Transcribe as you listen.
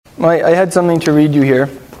I had something to read you here.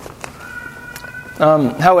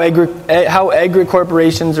 How agri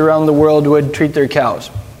corporations around the world would treat their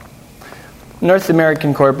cows. North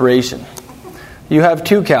American corporation. You have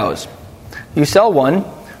 2 cows. You sell one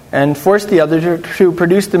and force the other to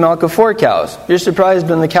produce the milk of 4 cows. You're surprised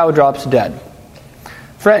when the cow drops dead.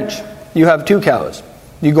 French. You have 2 cows.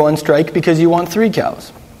 You go on strike because you want 3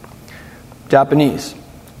 cows. Japanese.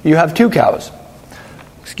 You have 2 cows.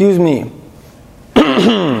 Excuse me.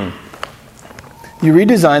 You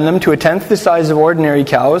redesign them to 1/10 the size of ordinary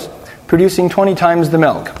cows, producing 20 times the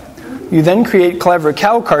milk. You then create clever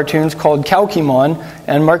cow cartoons called Cowkimon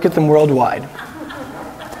and market them worldwide.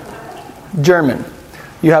 German.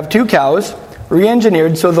 You have 2 cows,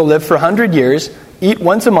 re-engineered so they'll live for 100 years, eat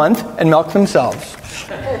once a month, and milk themselves.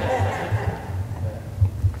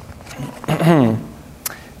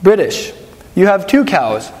 British. You have 2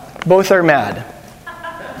 cows. Both are mad.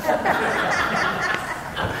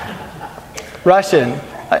 Russian.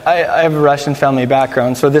 I have a Russian family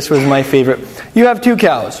background, so this was my favorite. You have 2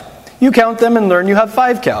 cows. You count them and learn you have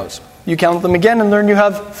 5 cows. You count them again and learn you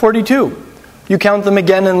have 42. You count them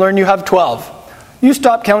again and learn you have 12. You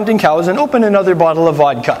stop counting cows and open another bottle of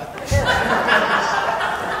vodka.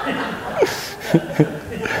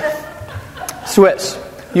 Swiss.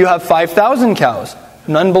 You have 5,000 cows.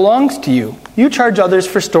 None belongs to you. You charge others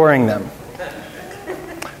for storing them.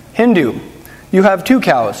 Hindu. You have 2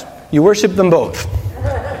 cows. You worship them both.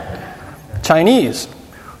 Chinese.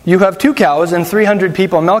 You have 2 cows and 300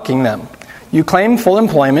 people milking them. You claim full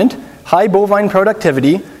employment, high bovine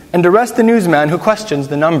productivity, and arrest the newsman who questions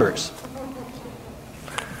the numbers.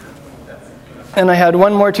 And I had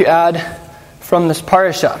one more to add from this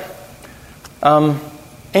parasha.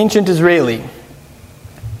 Ancient Israeli.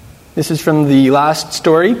 This is from the last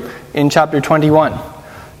story in chapter 21.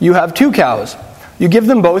 You have 2 cows. You give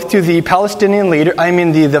them both to the Palestinian leader,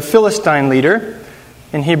 the Philistine leader.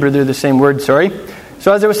 In Hebrew, they're the same word, sorry.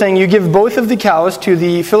 So as I was saying, you give both of the cows to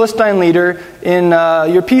the Philistine leader in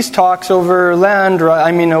your peace talks over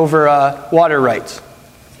over water rights.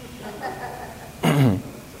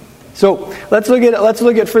 So let's look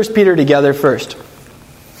at 1 Peter together first.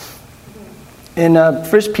 In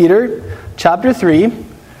 1 Peter chapter 3,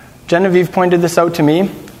 Genevieve pointed this out to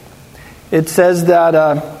me. It says that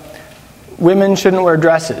women shouldn't wear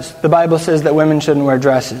dresses. The Bible says that women shouldn't wear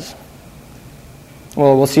dresses.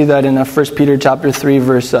 Well, we'll see that in 1 Peter chapter 3,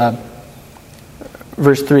 verse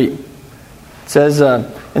 3. It says,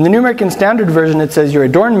 in the New American Standard Version, it says, your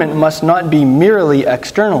adornment must not be merely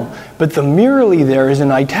external. But the merely there is in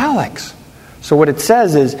italics. So what it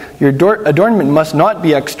says is, your adornment must not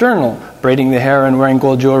be external, braiding the hair and wearing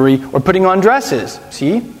gold jewelry, or putting on dresses.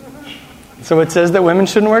 See? So it says that women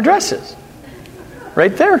shouldn't wear dresses.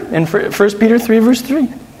 Right there, in 1 Peter 3, verse 3.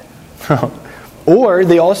 Or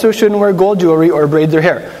they also shouldn't wear gold jewelry or braid their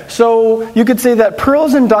hair. So you could say that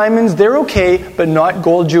pearls and diamonds, they're okay, but not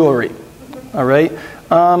gold jewelry. All right?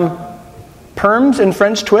 Perms and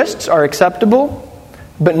French twists are acceptable,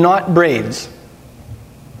 but not braids.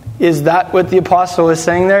 Is that what the apostle is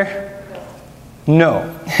saying there? No.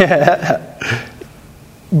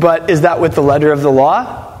 But is that what the letter of the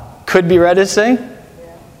law could be read as saying?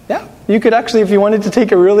 Yeah. You could actually, if you wanted to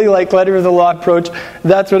take a really letter of the law approach,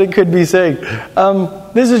 that's what it could be saying.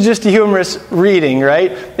 This is just a humorous reading,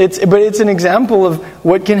 right? But it's an example of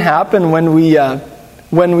what can happen when we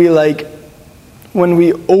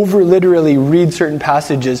over literally read certain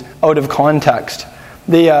passages out of context.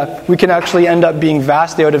 We can actually end up being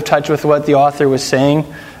vastly out of touch with what the author was saying.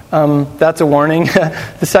 That's a warning.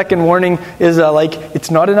 The second warning is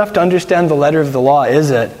it's not enough to understand the letter of the law,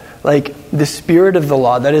 is it? The spirit of the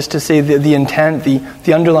law, that is to say the intent,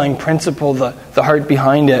 the underlying principle, the heart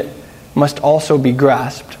behind it, must also be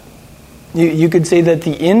grasped. You could say that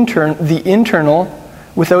the internal,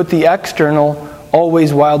 without the external,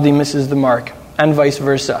 always wildly misses the mark, and vice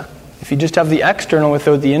versa. If you just have the external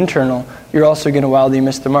without the internal, you're also going to wildly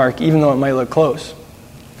miss the mark, even though it might look close.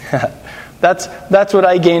 That's what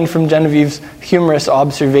I gained from Genevieve's humorous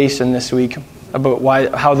observation this week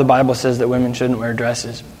about how the Bible says that women shouldn't wear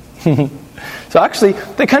dresses. So actually,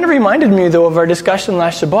 that kind of reminded me, though, of our discussion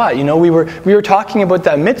last Shabbat. We were talking about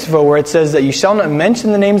that mitzvah where it says that you shall not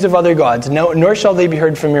mention the names of other gods, nor shall they be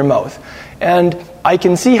heard from your mouth. And I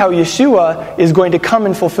can see how Yeshua is going to come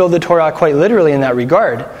and fulfill the Torah quite literally in that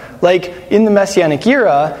regard. In the Messianic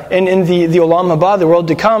era, and in the Olam Haba, the world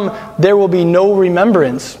to come, there will be no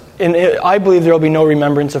remembrance. And I believe there will be no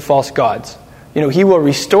remembrance of false gods. He will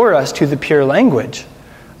restore us to the pure language.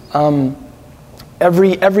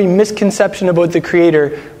 Every misconception about the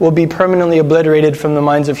Creator will be permanently obliterated from the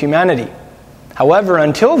minds of humanity. However,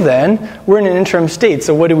 until then, we're in an interim state.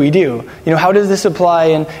 So what do? How does this apply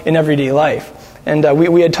in everyday life? And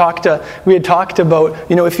we had talked about,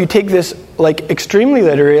 if you take this like extremely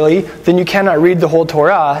literally, then you cannot read the whole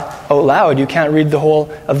Torah out loud. You can't read the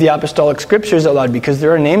whole of the apostolic scriptures out loud because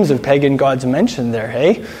there are names of pagan gods mentioned there,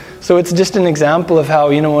 hey? So it's just an example of how,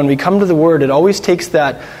 when we come to the Word, it always takes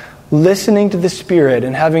that listening to the Spirit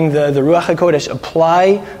and having the Ruach HaKodesh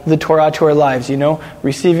apply the Torah to our lives,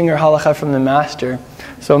 receiving our halakha from the Master.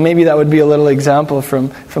 So maybe that would be a little example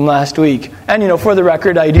from last week. And for the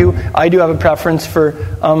record, I do have a preference for.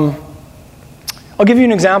 I'll give you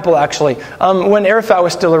an example actually. When Arafat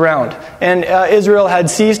was still around, and Israel had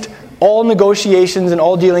ceased all negotiations and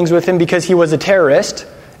all dealings with him because he was a terrorist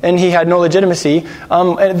and he had no legitimacy.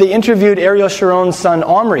 And they interviewed Ariel Sharon's son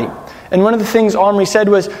Omri, and one of the things Omri said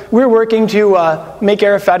was, "We're working to make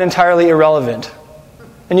Arafat entirely irrelevant."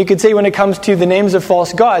 And you could say when it comes to the names of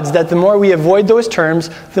false gods, that the more we avoid those terms,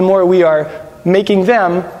 the more we are making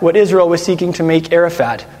them what Israel was seeking to make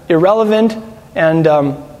Arafat, irrelevant and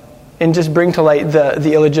just bring to light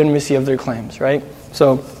the illegitimacy of their claims, right?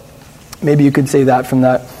 So maybe you could say that from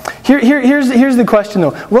that. Here's the question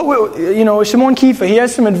though. Shimon Kifa, he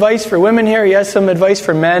has some advice for women here, he has some advice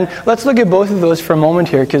for men. Let's look at both of those for a moment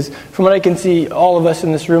here, because from what I can see, all of us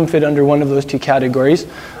in this room fit under one of those two categories.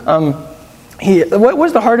 What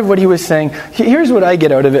was the heart of what he was saying? Here's what I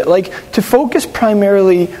get out of it. Like, to focus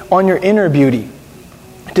primarily on your inner beauty.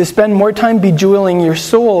 To spend more time bejeweling your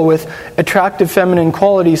soul with attractive feminine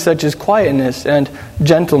qualities such as quietness and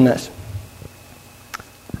gentleness.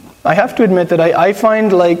 I have to admit that I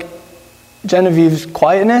find like Genevieve's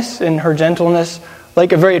quietness and her gentleness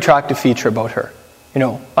like a very attractive feature about her.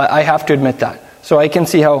 I have to admit that. So I can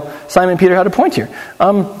see how Simon Peter had a point here.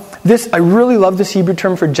 I really love this Hebrew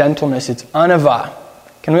term for gentleness. It's anavah.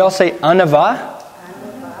 Can we all say anavah?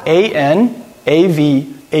 A-N-A-V-A-H.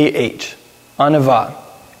 Anavah.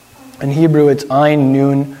 In Hebrew, it's Ein,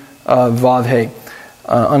 Nun, Vav, He.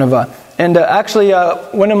 Anavah. And actually,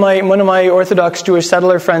 one of my Orthodox Jewish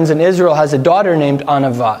settler friends in Israel has a daughter named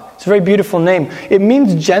Anavah. It's a very beautiful name. It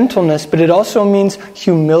means gentleness, but it also means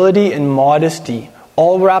humility and modesty,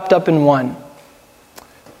 all wrapped up in one.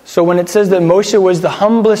 So when it says that Moshe was the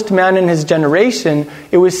humblest man in his generation,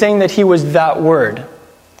 it was saying that he was that word.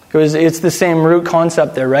 It's the same root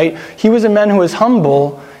concept there, right? He was a man who was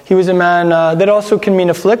humble. He was a man that also can mean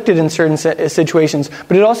afflicted in certain situations.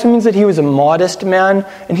 But it also means that he was a modest man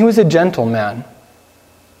and he was a gentle man.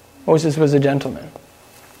 Moses was a gentleman.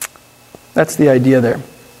 That's the idea there.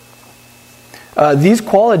 These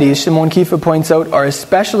qualities, Shimon Kifa points out, are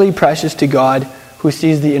especially precious to God who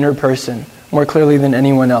sees the inner person more clearly than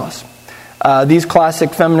anyone else. These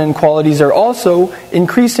classic feminine qualities are also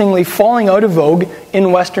increasingly falling out of vogue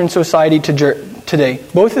in Western society today,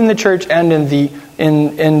 both in the church and in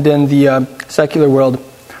the secular world.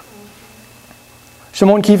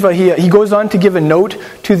 Shimon Kifa, he goes on to give a note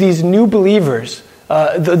to these new believers,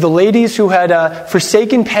 the ladies who had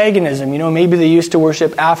forsaken paganism. Maybe they used to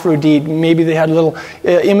worship Aphrodite, maybe they had little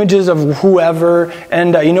images of whoever,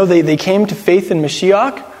 and they came to faith in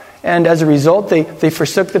Mashiach. And as a result, they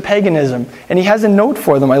forsook the paganism. And he has a note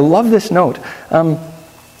for them. I love this note.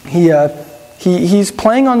 He's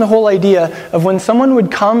playing on the whole idea of when someone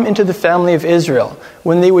would come into the family of Israel,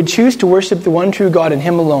 when they would choose to worship the one true God and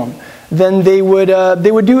Him alone, then they would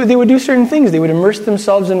do certain things. They would immerse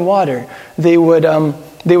themselves in water. They would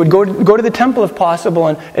go to the temple if possible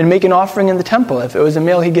and make an offering in the temple. If it was a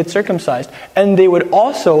male, he'd get circumcised. And they would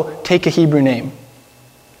also take a Hebrew name.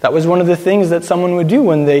 That was one of the things that someone would do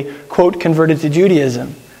when they, quote, converted to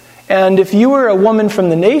Judaism. And if you were a woman from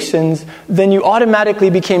the nations, then you automatically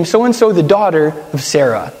became so-and-so the daughter of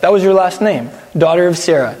Sarah. That was your last name. Daughter of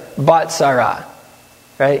Sarah. Bat Sarah.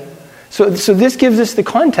 Right? So this gives us the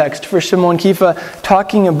context for Shimon Kifa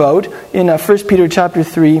talking about in 1 Peter chapter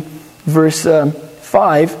 3, verse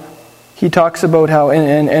 5. He talks about how,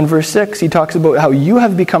 and verse 6, he talks about how you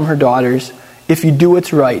have become her daughters if you do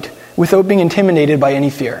what's right, without being intimidated by any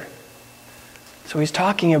fear. So he's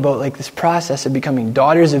talking about like this process of becoming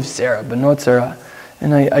daughters of Sarah, but not Sarah.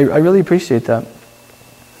 And I really appreciate that.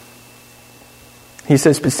 He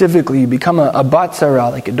says specifically, you become a bat Sarah,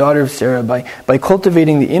 like a daughter of Sarah, by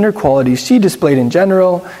cultivating the inner qualities she displayed in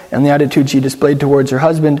general, and the attitude she displayed towards her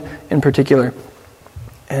husband in particular.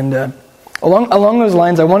 And along those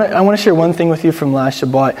lines, I want to share one thing with you from last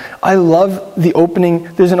Shabbat. I love the opening.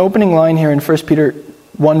 There's an opening line here in 1 Peter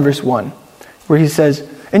 1 verse 1, where he says,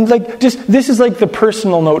 and this is like the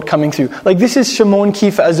personal note coming through. Like this is Shimon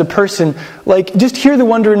Kifa as a person. Like just hear the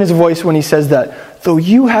wonder in his voice when he says that. Though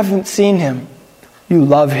you haven't seen him, you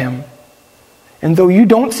love him. And though you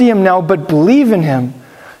don't see him now, but believe in him,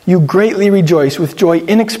 you greatly rejoice with joy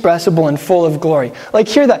inexpressible and full of glory. Like,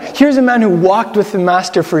 hear that. Here's a man who walked with the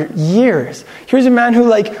Master for years. Here's a man who,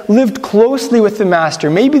 lived closely with the Master.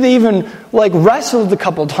 Maybe they even, wrestled a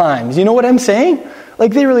couple times. You know what I'm saying?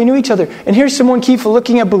 They really knew each other. And here's Shimon Kefa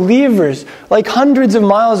looking at believers, hundreds of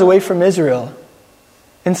miles away from Israel,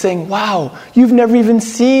 and saying, wow, you've never even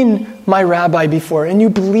seen my rabbi before, and you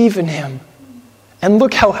believe in him. And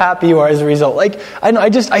look how happy you are as a result.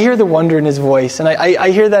 I hear the wonder in his voice. And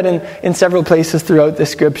I hear that in several places throughout the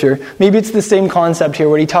scripture. Maybe it's the same concept here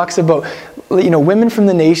where he talks about, women from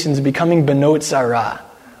the nations becoming Benot Sarah.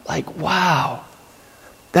 Wow.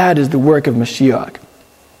 That is the work of Mashiach.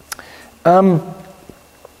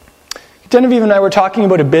 Genevieve and I were talking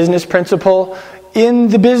about a business principle. In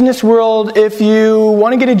the business world, if you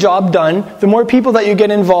want to get a job done, the more people that you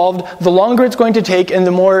get involved, the longer it's going to take and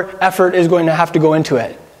the more effort is going to have to go into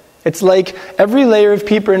it. It's like every layer of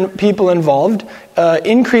people involved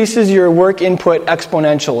increases your work input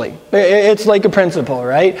exponentially. It's like a principle,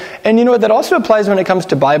 right? And you know what? That also applies when it comes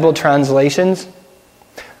to Bible translations.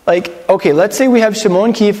 Okay, let's say we have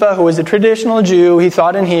Shimon Kefa, who was a traditional Jew. He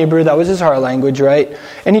thought in Hebrew. That was his heart language, right?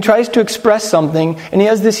 And he tries to express something, and he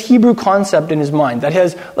has this Hebrew concept in his mind that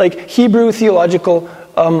has, Hebrew theological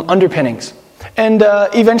underpinnings. And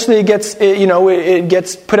eventually it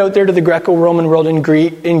gets put out there to the Greco-Roman world in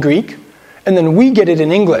Greek, and then we get it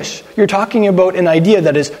in English. You're talking about an idea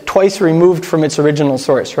that is twice removed from its original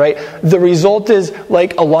source, right? The result is,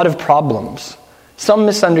 a lot of problems. Some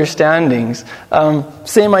misunderstandings.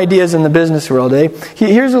 Same ideas in the business world, eh?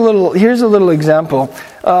 Here's a little example.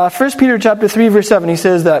 1 Peter chapter 3, verse 7, he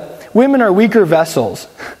says that women are weaker vessels.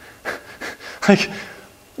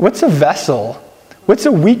 What's a vessel? What's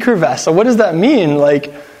a weaker vessel? What does that mean?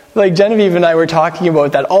 Genevieve and I were talking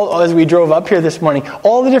about that all as we drove up here this morning.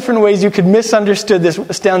 All the different ways you could misunderstand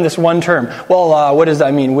this one term. Well, what does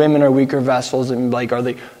that mean? Women are weaker vessels, and are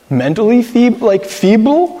they mentally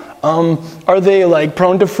feeble? Are they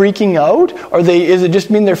prone to freaking out? Is it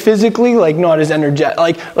just mean they're physically not as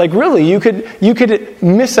energetic? Really, you could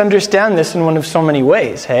misunderstand this in one of so many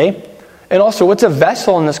ways, hey? And also, what's a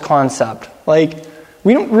vessel in this concept?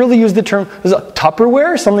 We don't really use the term, is it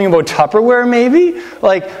Tupperware? Something about Tupperware maybe?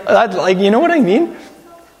 You know what I mean?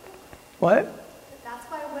 What?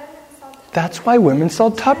 That's why women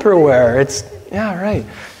sell Tupperware. Yeah, right.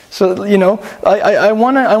 So, I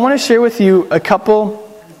want to share with you a couple.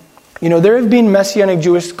 There have been Messianic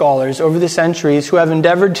Jewish scholars over the centuries who have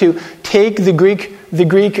endeavored to take the Greek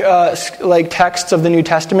texts of the New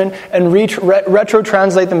Testament and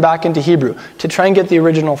retro-translate them back into Hebrew to try and get the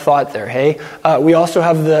original thought there, hey? We also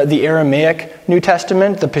have the Aramaic New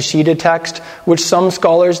Testament, the Peshitta text, which some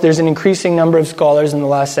scholars, there's an increasing number of scholars in the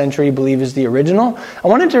last century believe is the original. I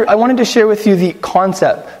wanted to share with you the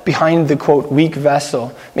concept behind the, quote, weak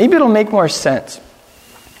vessel. Maybe it'll make more sense.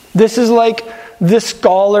 This is this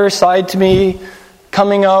scholar side to me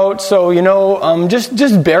coming out, so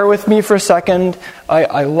just bear with me for a second.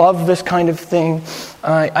 I love this kind of thing.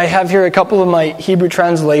 I have here a couple of my Hebrew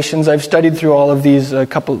translations. I've studied through all of these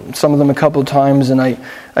some of them a couple times, and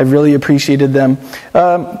I've really appreciated them.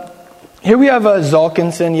 Here we have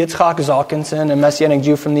Yitzchak Zalkinson, a Messianic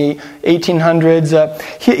Jew from the 1800s.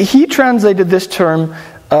 He translated this term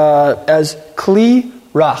as kli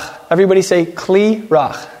rach. Everybody say kli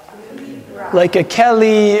rach. Like a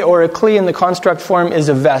keli or a kli in the construct form is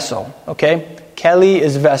a vessel, okay? Keli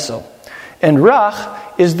is vessel. And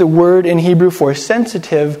rach is the word in Hebrew for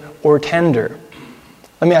sensitive or tender.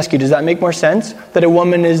 Let me ask you, does that make more sense? That a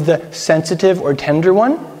woman is the sensitive or tender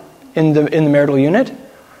one in the marital unit?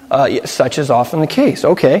 Such is often the case.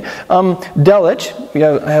 Okay. Delitzsch,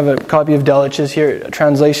 I have a copy of Delitzsch's here,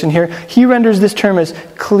 translation here. He renders this term as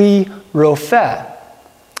kli ropheh.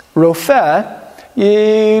 Ropheh,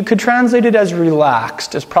 you could translate it as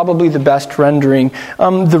relaxed, is probably the best rendering.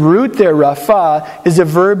 The root there, rafa, is a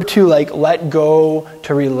verb to let go,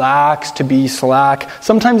 to relax, to be slack.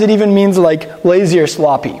 Sometimes it even means lazy or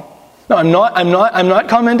sloppy. No, I'm not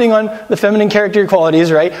commenting on the feminine character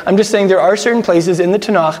qualities, right? I'm just saying there are certain places in the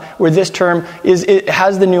Tanakh where this term it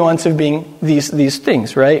has the nuance of being these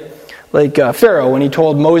things, right? Pharaoh, when he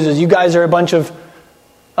told Moses, you guys are a bunch of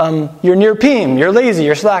you're nirpim, you're lazy,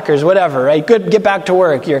 you're slackers, whatever, right? Good, get back to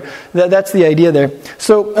work. That's the idea there.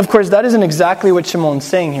 So, of course, that isn't exactly what Shimon's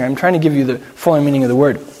saying here. I'm trying to give you the full meaning of the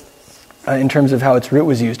word in terms of how its root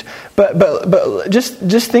was used. But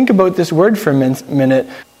just think about this word for a minute.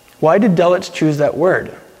 Why did Delitzsch choose that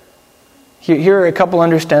word? Here are a couple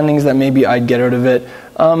understandings that maybe I'd get out of it.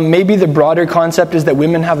 Maybe the broader concept is that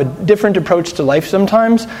women have a different approach to life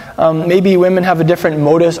sometimes. Maybe women have a different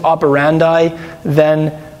modus operandi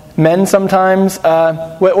than men sometimes.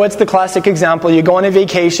 What's the classic example? You go on a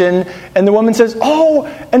vacation and the woman says, "Oh,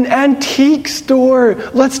 an antique store.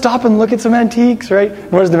 Let's stop and look at some antiques," right?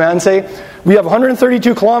 What does the man say? "We have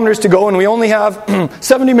 132 kilometers to go and we only have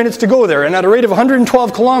 70 minutes to go there. And at a rate of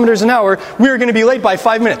 112 kilometers an hour, we are going to be late by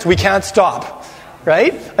 5 minutes. We can't stop."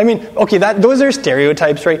 Right? I mean, okay, those are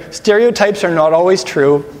stereotypes, right? Stereotypes are not always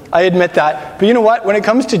true. I admit that. But you know what? When it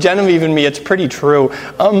comes to Genevieve and me, it's pretty true.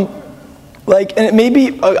 And it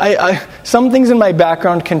maybe some things in my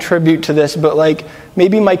background contribute to this, but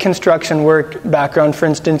maybe my construction work background, for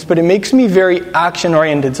instance, but it makes me very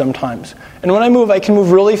action-oriented sometimes. And when I move, I can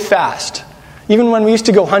move really fast. Even when we used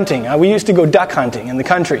to go hunting, we used to go duck hunting in the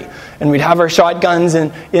country, and we'd have our shotguns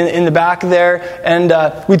in the back there, and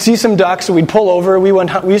we'd see some ducks, so we'd pull over. We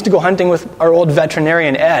used to go hunting with our old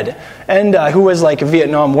veterinarian, Ed, and who was like a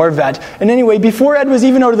Vietnam War vet. And anyway, before Ed was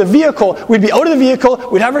even out of the vehicle, we'd be out of the vehicle,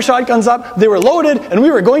 we'd have our shotguns up, they were loaded, and we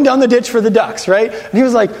were going down the ditch for the ducks, right? And he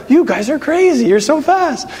was like, "You guys are crazy, you're so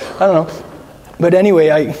fast." I don't know. But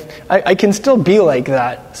anyway, I can still be like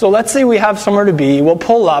that. So let's say we have somewhere to be. We'll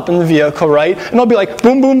pull up in the vehicle, right? And I'll be like,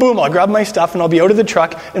 boom, boom, boom. I'll grab my stuff and I'll be out of the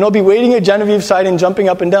truck. And I'll be waiting at Genevieve's side and jumping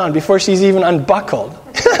up and down before she's even unbuckled.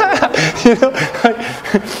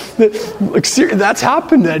 That's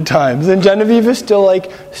happened at times. And Genevieve is still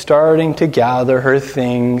starting to gather her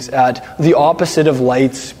things at the opposite of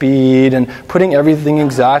light speed and putting everything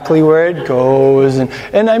exactly where it goes.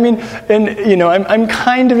 And I mean, I'm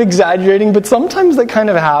kind of exaggerating, but sometimes that kind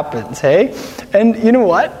of happens, hey? And you know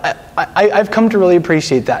what? I've come to really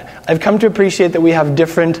appreciate that. I've come to appreciate that we have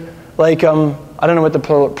different, I don't know what the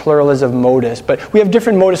plural is of modus, but we have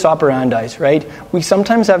different modus operandis, right? We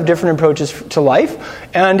sometimes have different approaches to life,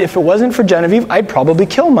 and if it wasn't for Genevieve, I'd probably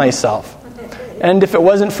kill myself. And if it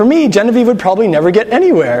wasn't for me, Genevieve would probably never get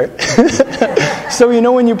anywhere. So,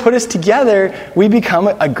 when you put us together, we become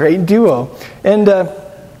a great duo. And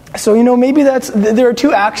so, maybe there are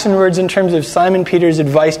two action words in terms of Simon Peter's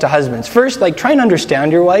advice to husbands. First, try and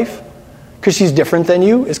understand your wife, because she's different than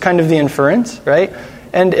you, is kind of the inference, right?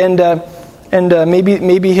 And maybe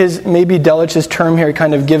Delitzsch's term here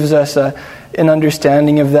kind of gives us an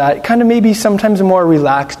understanding of that. Kind of maybe sometimes a more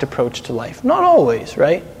relaxed approach to life. Not always,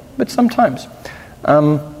 right? But sometimes.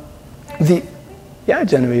 Yeah,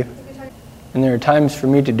 Genevieve. And there are times for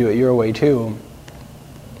me to do it your way too.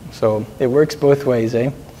 So it works both ways,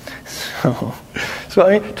 eh? So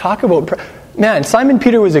I mean, talk about... Man, Simon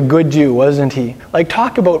Peter was a good Jew, wasn't he?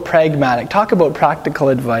 Talk about pragmatic, talk about practical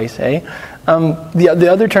advice, eh? The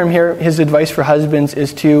other term here, his advice for husbands,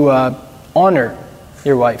 is to honor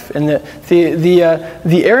your wife. And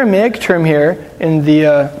the Aramaic term here in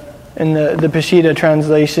the Peshitta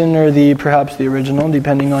translation, or perhaps the original,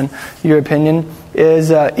 depending on your opinion, is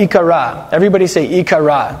ikara. Everybody say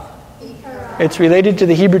ikara. It's related to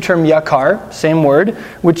the Hebrew term yakar, same word,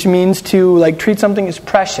 which means to treat something as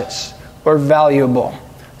precious or valuable.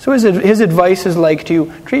 So his advice is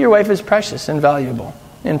to treat your wife as precious and valuable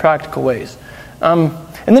in practical ways. And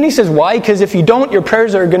then he says, why? Because if you don't, your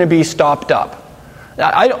prayers are going to be stopped up.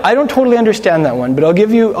 I don't totally understand that one, but I'll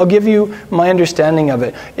give you my understanding of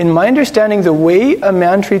it. In my understanding, the way a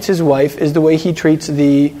man treats his wife is the way he treats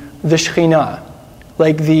the Shekhinah,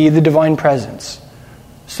 the divine presence.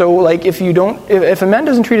 So if a man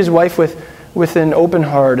doesn't treat his wife with an open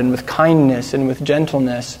heart and with kindness and with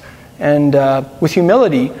gentleness and with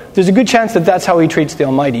humility, there's a good chance that that's how he treats the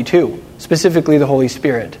Almighty too, specifically the Holy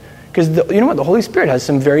Spirit. Because you know what? The Holy Spirit has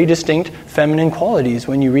some very distinct feminine qualities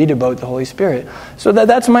when you read about the Holy Spirit. So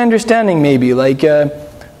that's my understanding maybe. If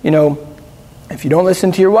you don't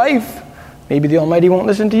listen to your wife, maybe the Almighty won't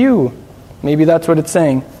listen to you. Maybe that's what it's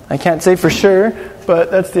saying. I can't say for sure, but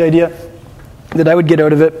that's the idea that I would get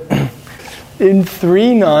out of it. In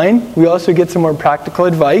 3:9, we also get some more practical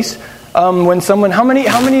advice. When someone, how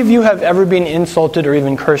many of you have ever been insulted or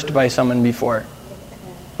even cursed by someone before?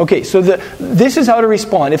 Okay, so this is how to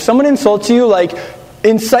respond. If someone insults you,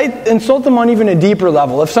 insult them on even a deeper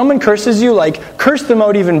level. If someone curses you, curse them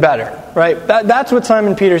out even better, right? That's what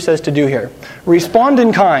Simon Peter says to do here. Respond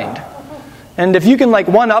in kind. And if you can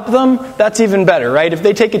one-up them, that's even better, right? If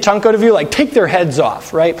they take a chunk out of you, take their heads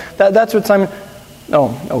off, right? That's what Simon...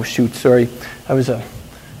 Oh shoot, sorry. I was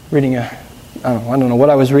reading I don't know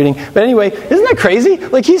what I was reading. But anyway, isn't that crazy?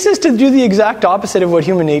 He says to do the exact opposite of what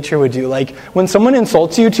human nature would do. When someone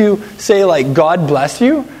insults you, to say, God bless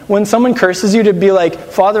you. When someone curses you, to be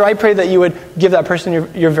Father, I pray that you would give that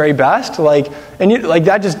person your very best.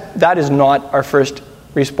 That is not our first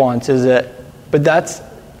response, is it? But that's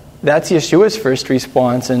Yeshua's first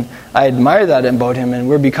response, and I admire that about him, and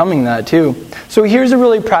we're becoming that too. So here's a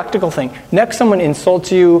really practical thing. Next someone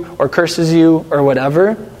insults you or curses you or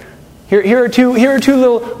whatever, here are two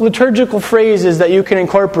little liturgical phrases that you can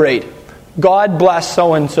incorporate. God bless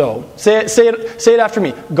so-and-so. Say it after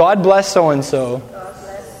me. God bless so-and-so. God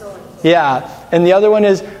bless so-and-so. Yeah. And the other one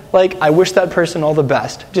is, like, I wish that person all the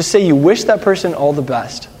best. Just say you wish that person all the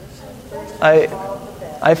best.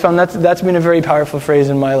 I found that's been a very powerful phrase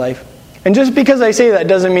in my life. And just because I say that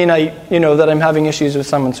doesn't mean that I'm having issues with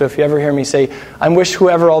someone. So if you ever hear me say, I wish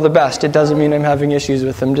whoever all the best, it doesn't mean I'm having issues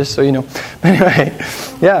with them, just so you know. Anyway,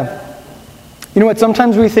 yeah. You know what?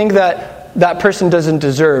 Sometimes we think that person doesn't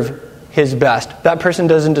deserve his best. That person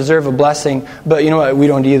doesn't deserve a blessing. But you know what? We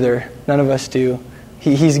don't either. None of us do.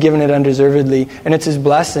 He's given it undeservedly. And it's his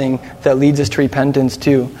blessing that leads us to repentance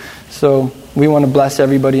too. So we want to bless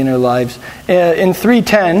everybody in our lives. In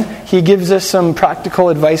 3:10, he gives us some practical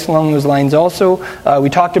advice along those lines also. We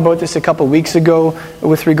talked about this a couple weeks ago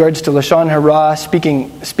with regards to Lashon Hara,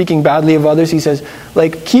 speaking badly of others. He says,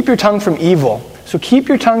 like, keep your tongue from evil. So keep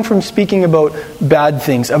your tongue from speaking about bad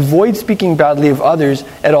things. Avoid speaking badly of others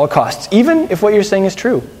at all costs, even if what you're saying is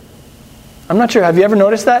true. I'm not sure. Have you ever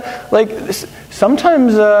noticed that? Like,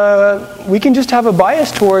 sometimes we can just have a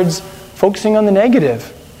bias towards focusing on the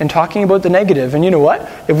negative and talking about the negative. And you know what?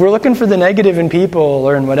 If we're looking for the negative in people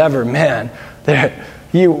or in whatever, man,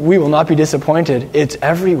 we will not be disappointed. It's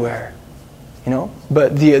everywhere. You know?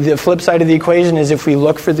 But the flip side of the equation is if we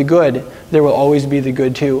look for the good, there will always be the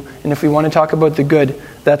good too. And if we want to talk about the good,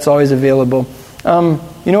 that's always available.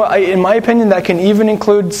 In my opinion, that can even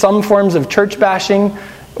include some forms of church bashing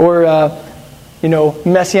or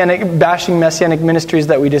messianic ministries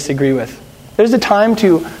that we disagree with. There's a time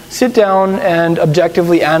to sit down and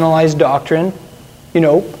objectively analyze doctrine,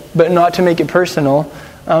 but not to make it personal.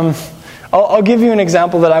 I'll give you an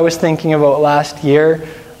example that I was thinking about last year.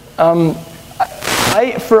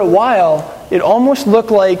 For a while, it almost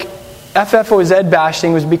looked like FFOZ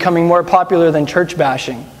bashing was becoming more popular than church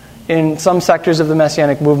bashing in some sectors of the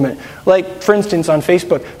Messianic movement. Like, for instance, on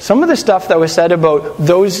Facebook, some of the stuff that was said about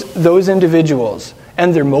those individuals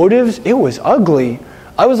and their motives, it was ugly.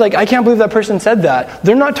 I was like, I can't believe that person said that.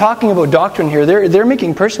 They're not talking about doctrine here. They're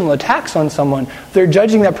making personal attacks on someone. They're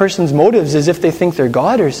judging that person's motives as if they think they're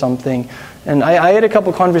God or something. And I had a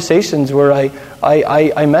couple conversations where I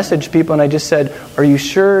messaged people and I just said, are you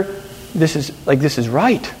sure this is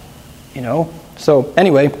right? So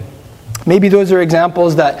anyway, maybe those are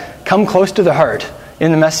examples that come close to the heart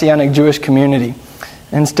in the Messianic Jewish community,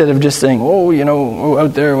 instead of just saying,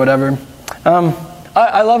 out there, whatever.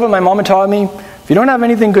 I love what my mama taught me. If you don't have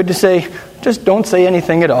anything good to say, just don't say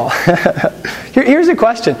anything at all. Here's a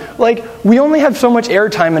question. We only have so much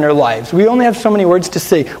airtime in our lives. We only have so many words to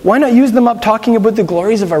say. Why not use them up talking about the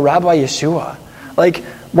glories of our Rabbi Yeshua?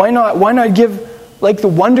 Why not give the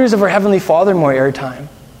wonders of our Heavenly Father more airtime?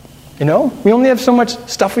 We only have so much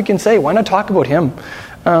stuff we can say. Why not talk about Him?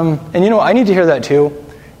 I need to hear that too.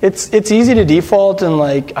 It's easy to default and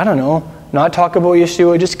not talk about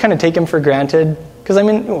Yeshua, just kind of take Him for granted. Because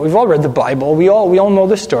we've all read the Bible. We all know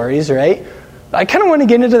the stories, right? I kind of want to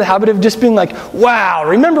get into the habit of just being like, wow,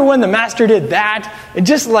 remember when the Master did that? And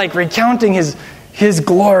just recounting his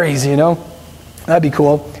glories, That'd be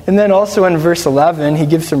cool. And then also in verse 11, he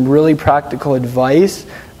gives some really practical advice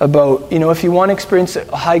about, if you want to experience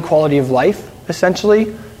a high quality of life,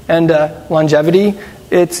 essentially, and longevity,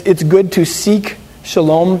 it's good to seek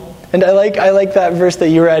shalom. And I like that verse that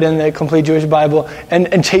you read in the Complete Jewish Bible,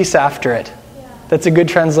 and chase after it. That's a good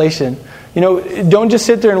translation. Don't just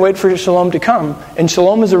sit there and wait for shalom to come. And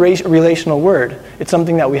shalom is a relational word. It's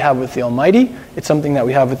something that we have with the Almighty. It's something that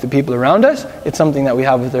we have with the people around us. It's something that we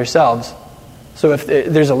have with ourselves. So if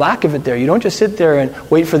there's a lack of it there, you don't just sit there and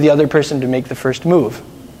wait for the other person to make the first move.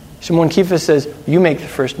 Shimon Kifa says, you make the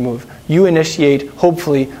first move. You initiate,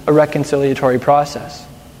 hopefully, a reconciliatory process.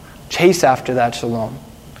 Chase after that shalom.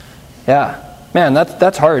 Yeah. Man,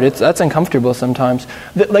 that's hard. That's uncomfortable sometimes.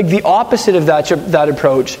 The opposite of that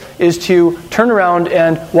approach is to turn around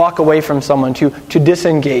and walk away from someone, to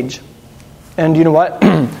disengage. And you know what?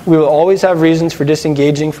 We will always have reasons for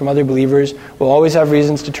disengaging from other believers. We'll always have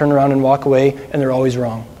reasons to turn around and walk away, and they're always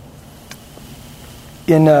wrong.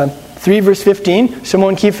 In 3 verse 15,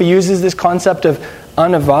 Shimon Kifa uses this concept of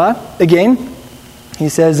anava again. He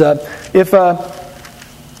says,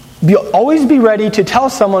 always be ready to tell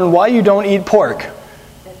someone why you don't eat pork.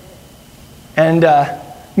 And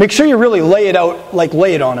make sure you really lay it out,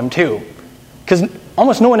 lay it on them too. Because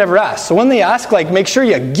almost no one ever asks. So when they ask, make sure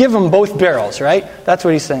you give them both barrels, right? That's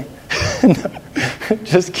what he's saying. No,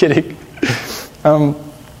 just kidding.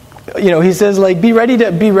 He says, like, be ready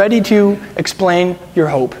to explain your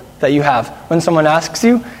hope that you have when someone asks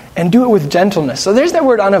you, and do it with gentleness. So there's that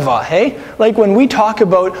word anava, hey? Like when we talk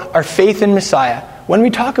about our faith in Messiah, when we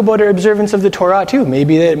talk about our observance of the Torah too,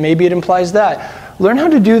 maybe it implies that. Learn how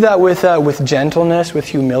to do that with gentleness, with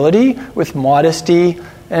humility, with modesty,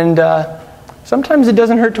 and sometimes it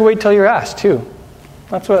doesn't hurt to wait till you're asked too.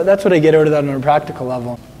 That's what I get out of that on a practical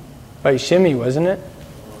level. By Shimei, wasn't it?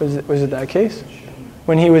 Was it that case?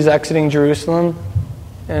 When he was exiting Jerusalem,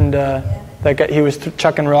 and that guy, he was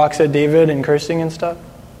chucking rocks at David and cursing and stuff.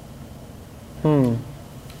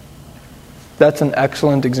 That's an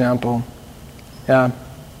excellent example. Yeah.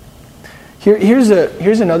 Here's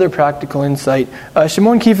another practical insight.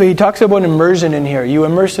 Shimon Kifa, he talks about immersion in here. You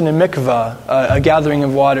immerse in a mikvah, a gathering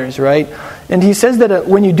of waters, right? And he says that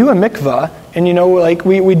when you do a mikvah, and like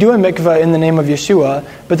we do a mikvah in the name of Yeshua,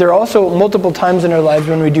 but there are also multiple times in our lives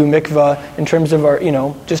when we do mikvah in terms of our,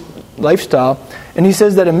 just lifestyle. And he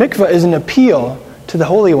says that a mikvah is an appeal to the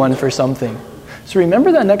Holy One for something. So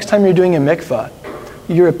remember that next time you're doing a mikvah,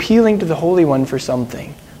 you're appealing to the Holy One for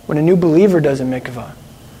something. When a new believer does a mikvah.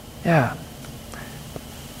 Yeah.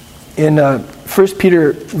 In 1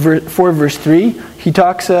 Peter 4 verse 3, he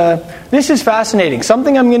talks, this is fascinating.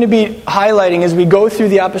 Something I'm going to be highlighting as we go through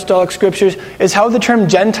the apostolic scriptures is how the term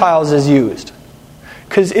Gentiles is used.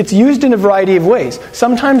 Because it's used in a variety of ways.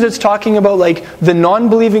 Sometimes it's talking about like the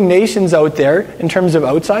non-believing nations out there in terms of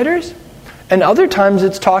outsiders. And other times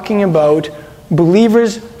it's talking about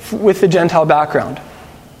believers with a Gentile background.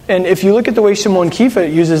 And if you look at the way Shimon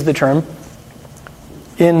Kifa uses the term,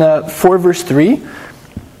 in 4 verse 3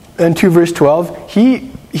 and 2 verse 12,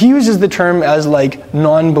 he uses the term as like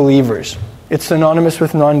non-believers. It's synonymous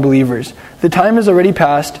with non-believers. The time has already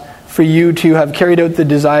passed for you to have carried out the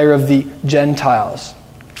desire of the Gentiles.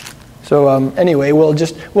 So anyway,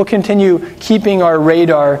 we'll continue keeping our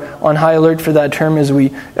radar on high alert for that term as we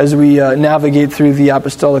navigate through the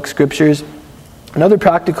apostolic scriptures. Another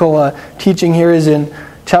practical teaching here is in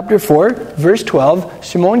chapter 4, verse 12.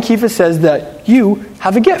 Shimon Kifa says that you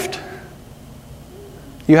have a gift.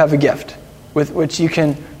 You have a gift with which you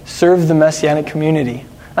can serve the Messianic community.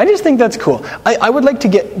 I just think that's cool. I would like to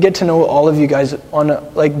get to know all of you guys on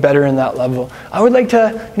better in that level. I would like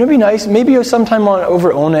to, it'd be nice, maybe sometime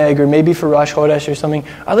over Oneg or maybe for Rosh Chodesh or something.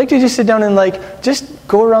 I'd like to just sit down and just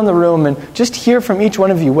go around the room and just hear from each one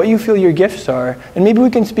of you what you feel your gifts are. And maybe we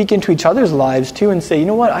can speak into each other's lives too and say, you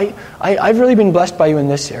know what, I've really been blessed by you in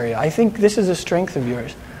this area. I think this is a strength of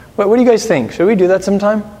yours. What do you guys think? Should we do that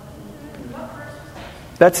sometime?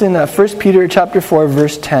 That's in 1 Peter chapter 4,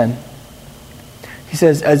 verse 10. He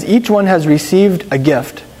says, as each one has received a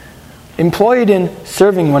gift, employ it in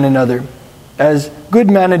serving one another as good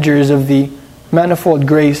managers of the manifold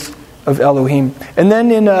grace of Elohim. And then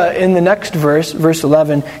in the next verse, verse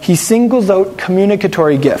 11, he singles out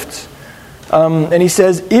communicatory gifts. And he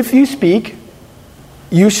says, if you speak,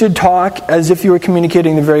 you should talk as if you were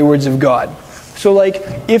communicating the very words of God. So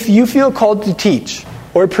if you feel called to teach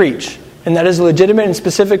or preach, and that is a legitimate and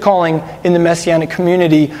specific calling in the Messianic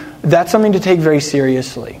community, that's something to take very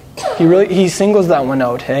seriously. He singles that one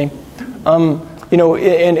out, hey?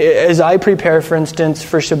 And as I prepare, for instance,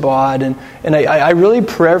 for Shabbat, and I really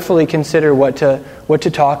prayerfully consider what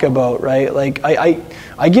to talk about, right?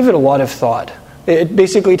 I give it a lot of thought. It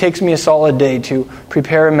basically takes me a solid day to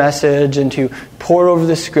prepare a message and to pore over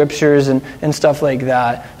the scriptures and stuff like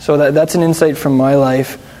that. So that's an insight from my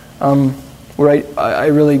life, where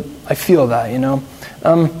I feel that,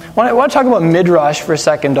 I want to talk about Midrash for a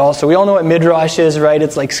second also. We all know what Midrash is, right?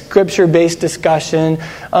 It's like scripture-based discussion.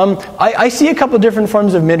 I see a couple different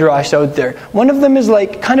forms of Midrash out there. One of them is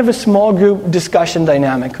kind of a small group discussion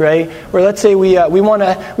dynamic, right? Where let's say we want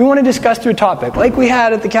to discuss through a topic, like we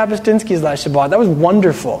had at the Kapustinskis last Shabbat. That was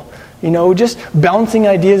wonderful. Just bouncing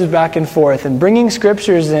ideas back and forth and bringing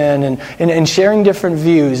scriptures in and sharing different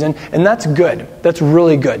views. And that's good. That's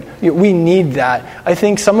really good. We need that. I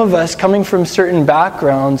think some of us coming from certain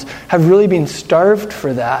backgrounds have really been starved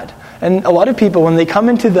for that. And a lot of people, when they come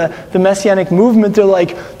into the Messianic movement, they're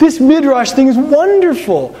like, this Midrash thing is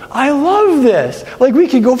wonderful. I love this. We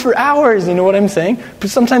could go for hours, you know what I'm saying? But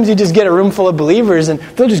sometimes you just get a room full of believers and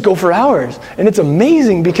they'll just go for hours. And it's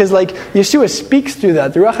amazing because Yeshua speaks through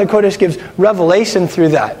that. The Ruach HaKodesh gives revelation through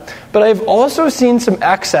that. But I've also seen some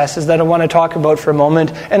excesses that I want to talk about for a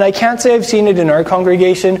moment. And I can't say I've seen it in our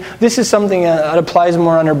congregation. This is something that applies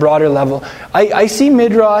more on a broader level. I see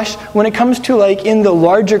Midrash, when it comes to in the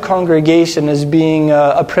larger congregation, as being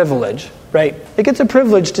a privilege, right? It's a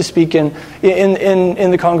privilege to speak in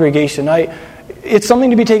the congregation. It's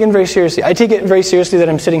something to be taken very seriously. I take it very seriously that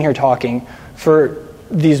I'm sitting here talking for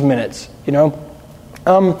these minutes,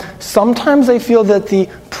 Sometimes I feel that the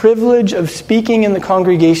privilege of speaking in the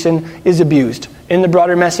congregation is abused in the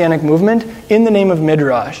broader Messianic movement in the name of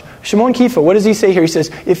Midrash. Shimon Kifa, what does he say here? He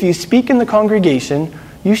says, if you speak in the congregation,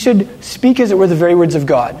 you should speak as it were the very words of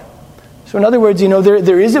God. So in other words,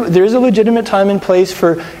 there is a legitimate time and place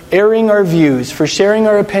for airing our views, for sharing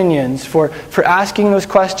our opinions, for asking those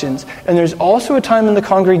questions. And there's also a time in the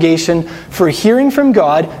congregation for hearing from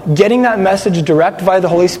God, getting that message direct via the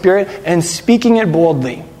Holy Spirit, and speaking it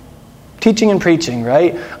boldly. Teaching and preaching,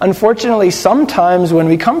 right? Unfortunately, sometimes when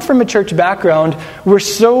we come from a church background, we're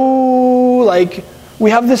so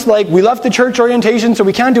we have this we left the church orientation, so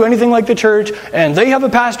we can't do anything like the church, and they have a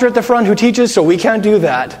pastor at the front who teaches, so we can't do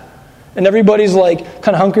that. And everybody's kind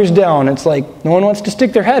of hunkers down. It's no one wants to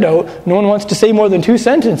stick their head out. No one wants to say more than 2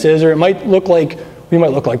 sentences, or it might look like we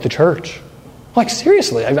might look like the church.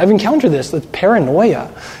 Seriously, I've encountered this. That's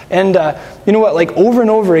paranoia. And you know what? Over and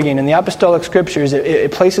over again in the apostolic scriptures,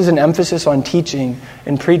 it places an emphasis on teaching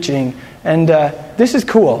and preaching. And this is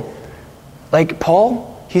cool.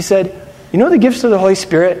 Paul, he said, the gifts of the Holy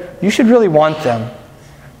Spirit, you should really want them.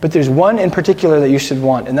 But there's one in particular that you should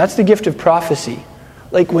want, and that's the gift of prophecy.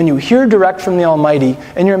 When you hear direct from the Almighty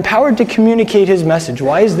and you're empowered to communicate His message.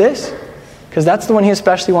 Why is this? Because that's the one He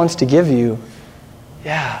especially wants to give you.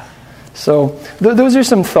 Yeah. So those are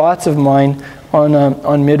some thoughts of mine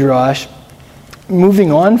on Midrash.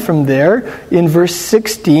 Moving on from there, in verse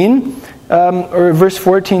 16, or verse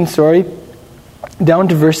 14, down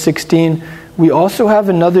to verse 16, we also have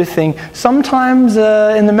another thing. Sometimes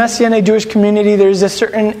in the Messianic Jewish community, there's a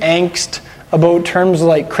certain angst about terms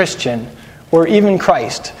like Christian, or even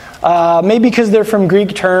Christ. Maybe because they're from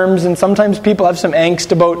Greek terms, and sometimes people have some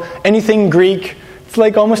angst about anything Greek.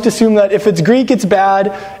 It's almost assume that if it's Greek, it's bad,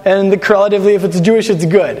 and correlatively, if it's Jewish, it's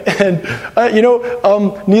good. And,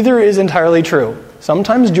 neither is entirely true.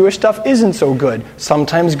 Sometimes Jewish stuff isn't so good.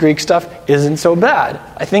 Sometimes Greek stuff isn't so bad.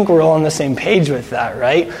 I think we're all on the same page with that,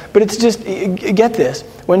 right? But it's just, get this.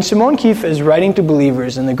 When Shimon Kifa is writing to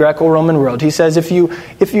believers in the Greco-Roman world, he says, if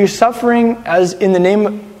you're suffering as in the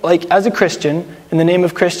name as a Christian, in the name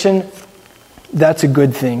of Christian, that's a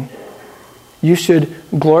good thing. You should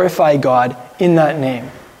glorify God in that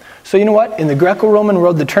name. So you know what? In the Greco-Roman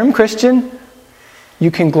world, the term Christian,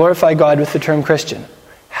 you can glorify God with the term Christian.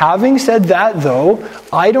 Having said that, though,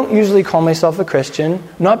 I don't usually call myself a Christian,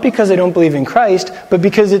 not because I don't believe in Christ, but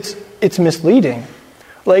because it's misleading.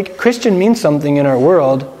 Christian means something in our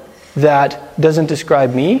world that doesn't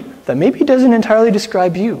describe me, that maybe doesn't entirely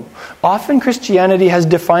describe you. Often Christianity has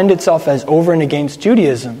defined itself as over and against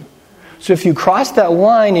Judaism. So if you cross that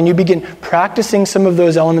line and you begin practicing some of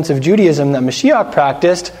those elements of Judaism that Mashiach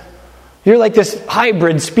practiced, you're this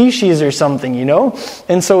hybrid species or something,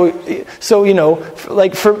 And so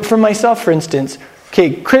for myself, for instance,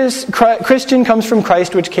 Christian comes from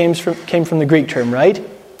Christ, which came from the Greek term, right?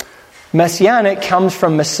 Messianic comes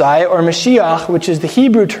from Messiah or Mashiach, which is the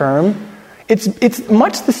Hebrew term. It's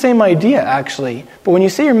much the same idea, actually. But when you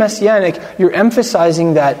say you're Messianic, you're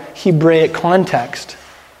emphasizing that Hebraic context.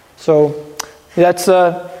 So that's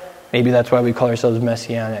maybe that's why we call ourselves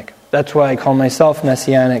Messianic. That's why I call myself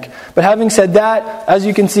Messianic. But having said that, as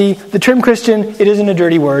you can see, the term Christian, it isn't a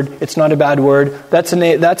dirty word. It's not a bad word. That's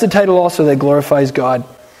a title also that glorifies God.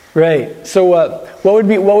 Right. So what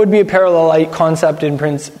would be a parallel concept in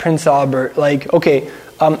Prince Albert?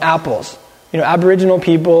 Apples. Aboriginal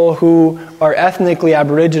people who are ethnically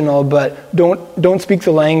Aboriginal but don't speak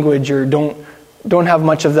the language or don't have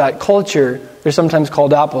much of that culture. They're sometimes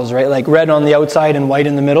called apples, right? Red on the outside and white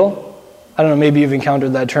in the middle. I don't know, maybe you've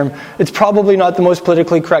encountered that term. It's probably not the most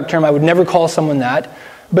politically correct term. I would never call someone that.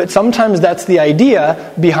 But sometimes that's the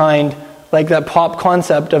idea behind that pop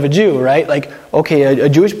concept of a Jew, right? A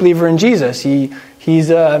Jewish believer in Jesus.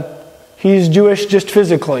 He's Jewish just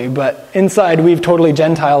physically, but inside we've totally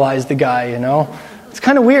Gentilized the guy, It's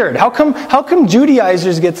kind of weird. How come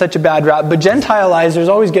Judaizers get such a bad rap, but Gentilizers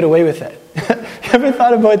always get away with it? You ever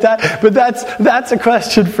thought about that? But that's a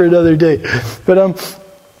question for another day. But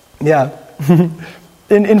yeah.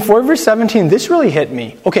 In 4 verse 17, this really hit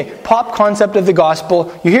me. Okay, pop concept of the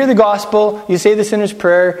gospel. You hear the gospel, you say the sinner's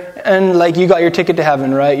prayer, and you got your ticket to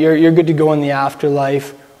heaven, right? You're good to go in the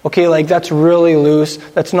afterlife. Okay, that's really loose.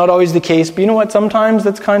 That's not always the case, but you know what? Sometimes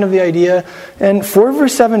that's kind of the idea. And 4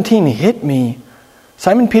 verse 17 hit me.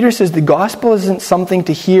 Simon Peter says the gospel isn't something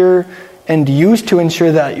to hear and use to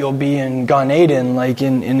ensure that you'll be in Gan Eden,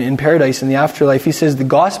 in paradise in the afterlife. He says the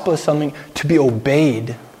gospel is something to be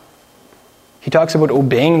obeyed. He talks about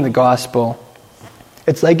obeying the gospel.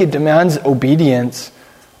 It's it demands obedience.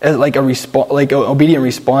 like like an obedient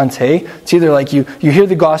response, hey? It's either like you hear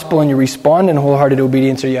the gospel and you respond in wholehearted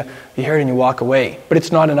obedience, or you hear it and you walk away. But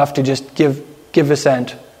it's not enough to just give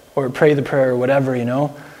assent or pray the prayer or whatever,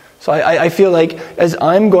 So I feel like as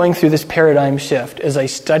I'm going through this paradigm shift, as I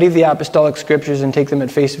study the apostolic scriptures and take them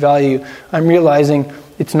at face value, I'm realizing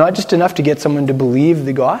it's not just enough to get someone to believe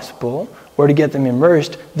the gospel or to get them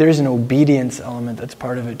immersed. There's an obedience element that's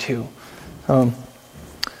part of it too.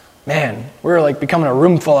 Man, we're like becoming a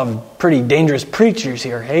room full of pretty dangerous preachers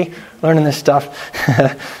here, hey? Learning this stuff.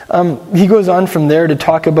 He goes on from there to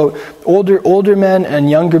talk about older men and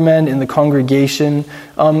younger men in the congregation.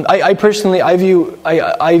 I personally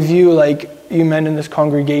view like you men in this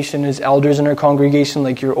congregation as elders in our congregation.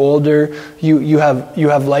 Like you're older, you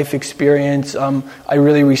have life experience. I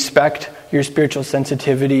really respect your spiritual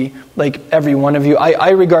sensitivity. Like every one of you,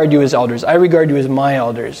 I regard you as elders. I regard you as my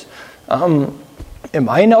elders. Am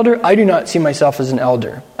I an elder? I do not see myself as an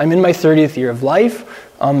elder. I'm in my 30th year of life.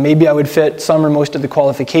 Maybe I would fit some or most of the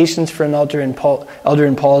qualifications for an elder in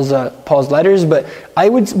Paul's letters, but I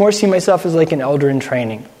would more see myself as like an elder in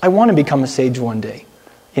training. I want to become a sage one day.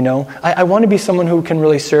 I want to be someone who can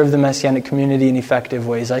really serve the Messianic community in effective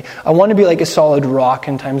ways. I want to be like a solid rock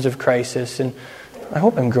in times of crisis, and I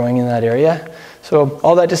hope I'm growing in that area. So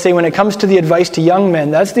all that to say, when it comes to the advice to young men,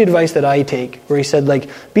 that's the advice that I take, where he said, like,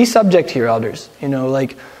 be subject to your elders.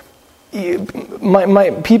 My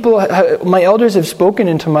elders have spoken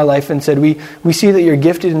into my life and said, we see that you're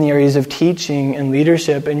gifted in the areas of teaching and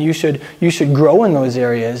leadership, and you should grow in those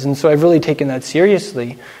areas. And so I've really taken that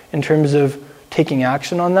seriously in terms of taking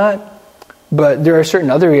action on that. But there are certain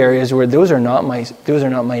other areas where those are not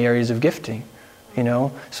my areas of gifting.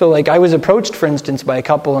 So like I was approached, for instance, by a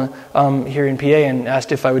couple here in PA and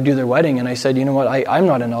asked if I would do their wedding, and I said, you know what, I'm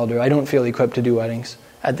not an elder. I don't feel equipped to do weddings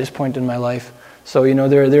at this point in my life. So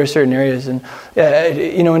there are certain areas, and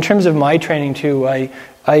in terms of my training too, I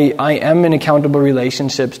am in accountable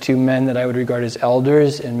relationships to men that I would regard as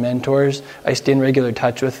elders and mentors. I stay in regular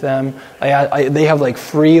touch with them. They have like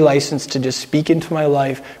free license to just speak into my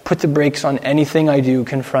life, put the brakes on anything I do,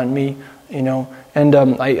 confront me, and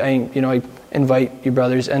I invite you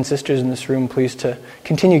brothers and sisters in this room, please, to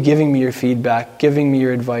continue giving me your feedback, giving me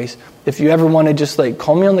your advice. If you ever want to just like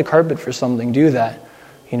call me on the carpet for something, do that.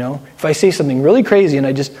 If I say something really crazy and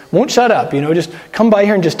I just won't shut up, just come by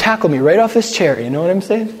here and just tackle me right off this chair. You know what I'm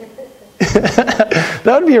saying?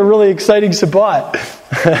 That would be a really exciting spot.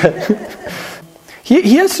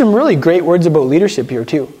 He has some really great words about leadership here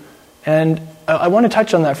too. And I want to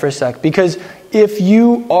touch on that for a sec, because if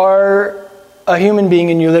you are a human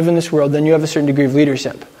being and you live in this world, then you have a certain degree of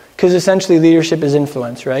leadership. Because essentially leadership is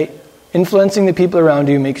influence, right? Influencing the people around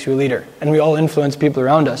you makes you a leader. And we all influence people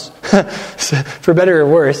around us. For better or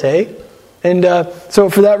worse, eh? And so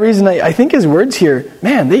for that reason, I think his words here,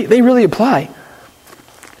 man, they really apply.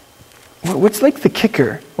 What's like the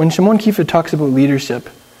kicker when Shimon Kefa talks about leadership?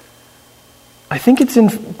 I think it's in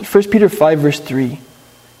 1 Peter 5 verse 3.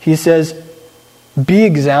 He says, be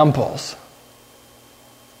examples.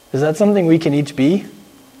 Is that something we can each be?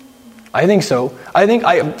 I think so.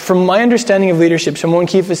 From my understanding of leadership, Shimon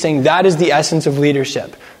Kefa is saying that is the essence of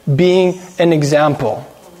leadership, being an example.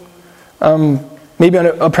 Maybe on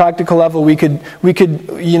a practical level, we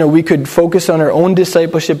could focus on our own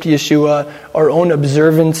discipleship to Yeshua, our own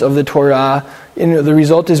observance of the Torah. The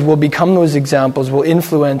result is we'll become those examples. We'll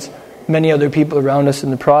influence many other people around us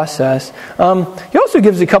in the process. He also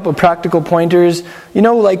gives a couple of practical pointers.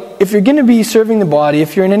 Like if you're going to be serving the body,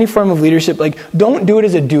 if you're in any form of leadership, like don't do it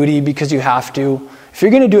as a duty because you have to. If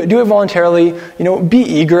you're going to do it voluntarily. Be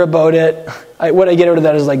eager about it. What I get out of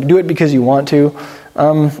that is like do it because you want to.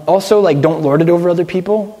 Also, like don't lord it over other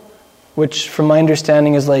people, which from my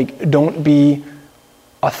understanding is like don't be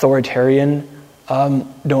authoritarian,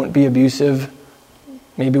 don't be abusive.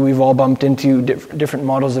 Maybe we've all bumped into different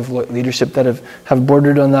models of leadership that have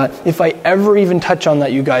bordered on that. If I ever even touch on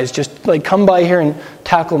that, you guys, just like come by here and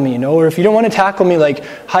tackle me, Or if you don't want to tackle me, like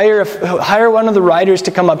hire one of the riders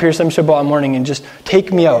to come up here some Shabbat morning and just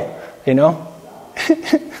take me out,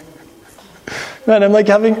 Man,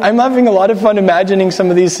 I'm having a lot of fun imagining some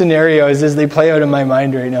of these scenarios as they play out in my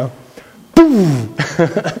mind right now. Boom.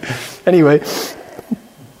 Anyway.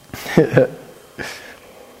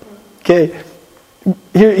 Okay.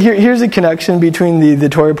 Here's a connection between the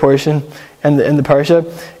Torah portion and the Parsha.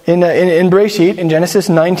 In Bereshit, in Genesis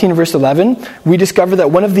 19 verse 11, we discover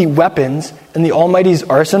that one of the weapons in the Almighty's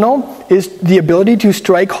arsenal is the ability to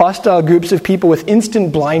strike hostile groups of people with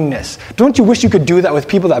instant blindness. Don't you wish you could do that with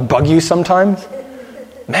people that bug you sometimes?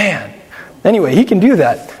 Man. Anyway, he can do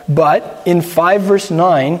that. But in 5 verse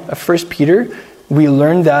 9 of 1 Peter, we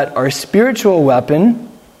learn that our spiritual weapon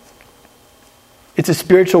It's a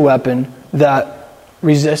spiritual weapon that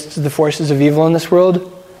resists the forces of evil in this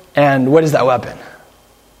world. And what is that weapon?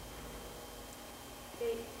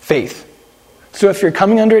 Faith. So if you're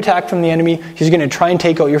coming under attack from the enemy, he's going to try and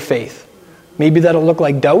take out your faith. Maybe that'll look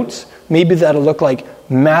like doubts. Maybe that'll look like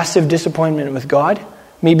massive disappointment with God.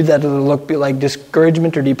 Maybe that'll look like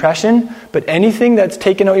discouragement or depression. But anything that's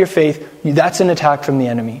taken out your faith, that's an attack from the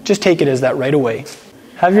enemy. Just take it as that right away.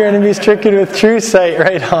 Have your enemies tricked with true sight.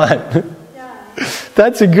 Right on.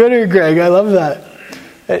 That's a gooder, Greg. I love that.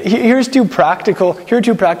 Here are two practical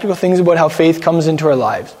things about how faith comes into our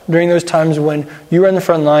lives during those times when you are on the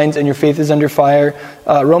front lines and your faith is under fire.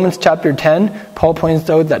 Romans chapter 10, Paul points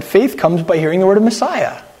out that faith comes by hearing the word of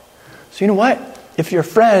Messiah. So you know what? If your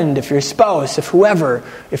friend, if your spouse, if whoever,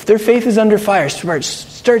 if their faith is under fire, start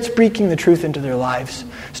speaking the truth into their lives.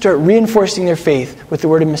 Start reinforcing their faith with the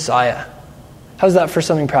word of Messiah. How's that for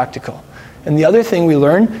something practical? And the other thing we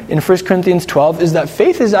learn in 1 Corinthians 12 is that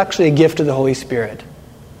faith is actually a gift of the Holy Spirit.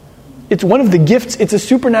 It's one of the gifts, it's a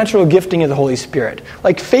supernatural gifting of the Holy Spirit.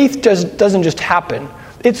 Like faith doesn't just happen.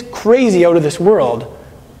 It's crazy out of this world,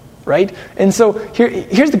 right? And so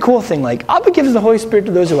here's the cool thing, like Abba gives the Holy Spirit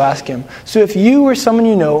to those who ask Him. So if you or someone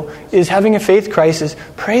you know is having a faith crisis,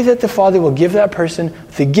 pray that the Father will give that person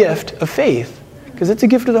the gift of faith. Because it's a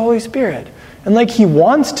gift of the Holy Spirit. And like He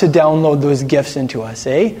wants to download those gifts into us,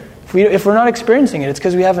 eh? If we're not experiencing it, it's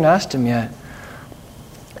because we haven't asked Him yet.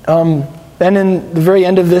 Then in the very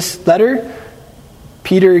end of this letter,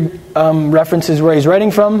 Peter references where he's writing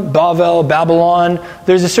from, Babylon.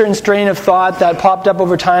 There's a certain strain of thought that popped up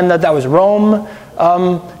over time that was Rome.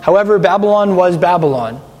 However, Babylon was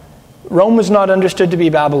Babylon. Rome was not understood to be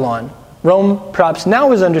Babylon. Rome perhaps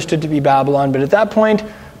now is understood to be Babylon, but at that point,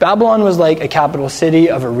 Babylon was like a capital city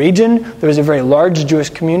of a region. There was a very large Jewish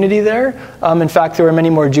community there. In fact, there were many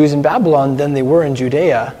more Jews in Babylon than they were in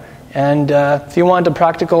Judea. And if you want a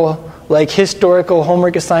practical, historical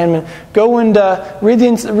homework assignment, go and read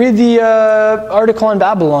the article on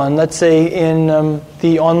Babylon, let's say in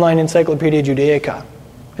the online Encyclopedia Judaica.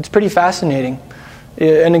 It's pretty fascinating.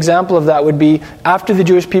 An example of that would be after the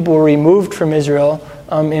Jewish people were removed from Israel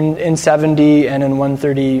in 70 and in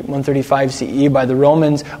 135 CE by the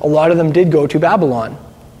Romans, a lot of them did go to Babylon.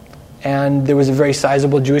 And there was a very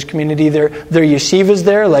sizable Jewish community there. Their yeshivas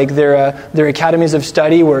there, their academies of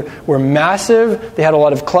study, were massive. They had a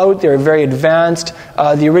lot of clout. They were very advanced.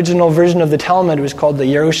 The original version of the Talmud was called the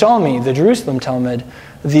Yerushalmi, the Jerusalem Talmud.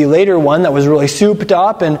 The later one that was really souped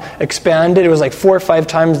up and expanded, it was like 4 or 5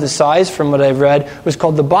 times the size from what I've read, was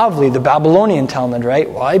called the Bavli, the Babylonian Talmud, right?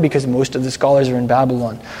 Why? Because most of the scholars are in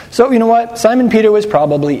Babylon. So, you know what? Simon Peter was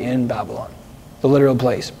probably in Babylon, the literal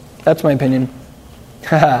place. That's my opinion.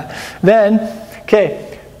 Then,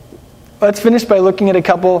 let's finish by looking at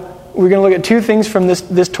we're going to look at 2 things from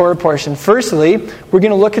this Torah portion. Firstly, we're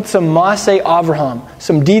going to look at some Maaseh Avraham,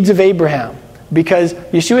 some deeds of Abraham. Because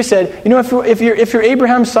Yeshua said, if you're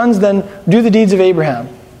Abraham's sons, then do the deeds of Abraham.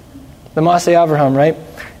 The Maaseh Avraham, right?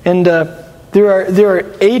 And there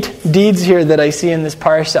are 8 deeds here that I see in this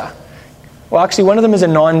parsha. Well, actually, one of them is a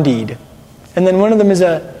non-deed. And then one of them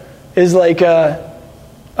is like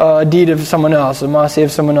a deed of someone else, a Maaseh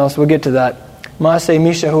of someone else. We'll get to that. Maaseh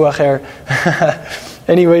Mishahu Acher.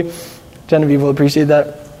 Anyway, Genevieve will appreciate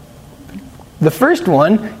that. The first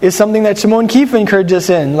one is something that Shimon Keefe encouraged us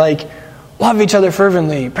in, love each other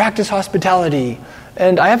fervently, practice hospitality.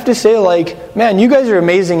 And I have to say, man, you guys are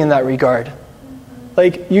amazing in that regard.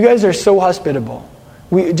 You guys are so hospitable.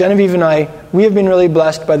 Genevieve and I, we have been really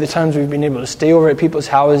blessed by the times we've been able to stay over at people's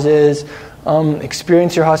houses,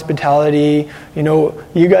 experience your hospitality.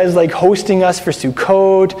 You guys hosting us for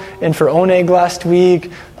Sukkot and for Oneg last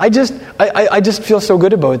week. I just feel so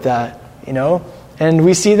good about that, And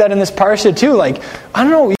we see that in this parsha too. I don't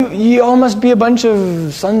know, you all must be a bunch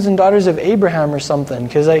of sons and daughters of Abraham or something.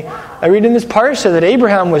 Because I read in this parsha that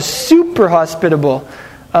Abraham was super hospitable.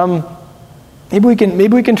 Maybe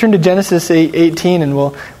we can turn to Genesis 18 and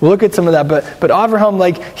we'll look at some of that. But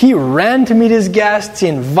Avraham, he ran to meet his guests. He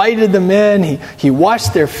invited them in. He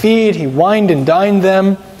washed their feet. He wined and dined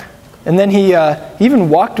them. And then he even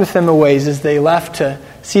walked with them a ways as they left to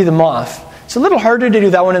see them off. It's a little harder to do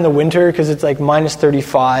that one in the winter because it's minus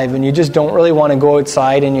 35 and you just don't really want to go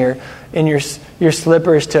outside in your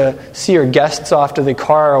slippers to see your guests off to the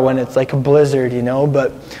car when it's like a blizzard,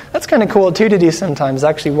 But that's kind of cool too to do sometimes.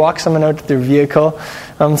 Actually walk someone out to their vehicle,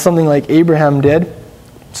 something like Abraham did.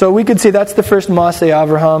 So we could say that's the first Maaseh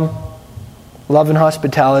Avraham, love and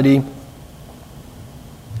hospitality.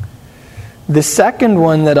 The second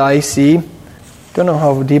one that I see, don't know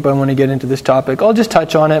how deep I want to get into this topic. I'll just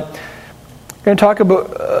touch on it. I'm going to talk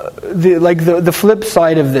about the flip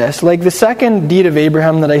side of this. Like the second deed of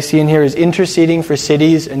Abraham that I see in here is interceding for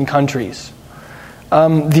cities and countries.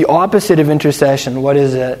 The opposite of intercession, what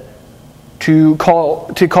is it? To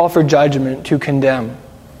call for judgment, to condemn.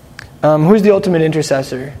 Who's the ultimate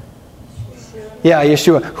intercessor? Yeah,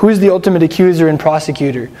 Yeshua. Who's the ultimate accuser and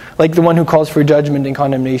prosecutor? Like the one who calls for judgment and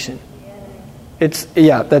condemnation.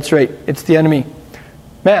 That's right. It's the enemy.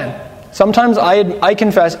 Man, sometimes I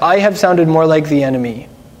confess I have sounded more like the enemy.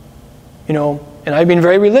 And I've been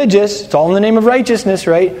very religious. It's all in the name of righteousness,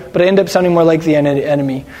 right? But I end up sounding more like the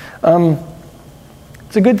enemy.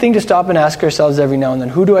 It's a good thing to stop and ask ourselves every now and then,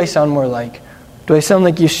 who do I sound more like? Do I sound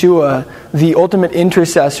like Yeshua, the ultimate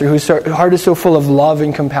intercessor, whose heart is so full of love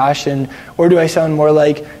and compassion? Or do I sound more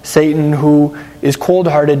like Satan, who is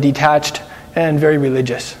cold-hearted, detached, and very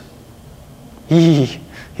religious?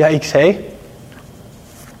 Yikes, hey?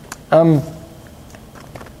 1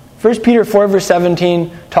 Peter 4 verse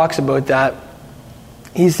 17 talks about that.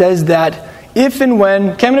 He says that if and when,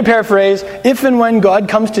 I'm going to paraphrase, if and when God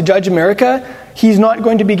comes to judge America, He's not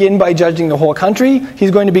going to begin by judging the whole country.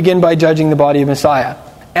 He's going to begin by judging the body of Messiah.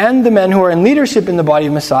 And the men who are in leadership in the body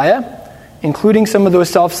of Messiah, including some of those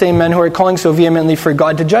self-same men who are calling so vehemently for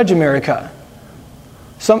God to judge America.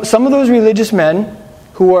 Some of those religious men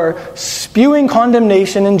who are spewing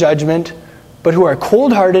condemnation and judgment, but who are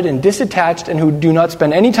cold-hearted and disattached and who do not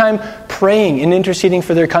spend any time praying and interceding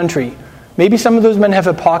for their country. Maybe some of those men have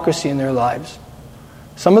hypocrisy in their lives.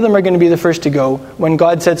 Some of them are going to be the first to go when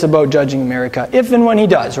God sets about judging America. If and when He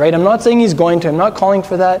does, right? I'm not saying He's going to. I'm not calling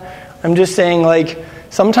for that. I'm just saying,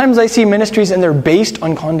 sometimes I see ministries and they're based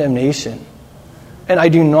on condemnation. And I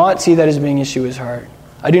do not see that as being Yeshua's heart.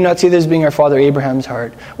 I do not see that as being our father Abraham's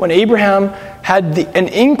heart. When Abraham had an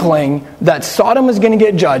inkling that Sodom was going to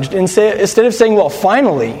get judged, instead of saying, well,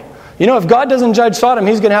 finally, if God doesn't judge Sodom,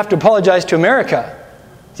 He's going to have to apologize to America.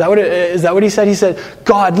 Is that what he said? He said,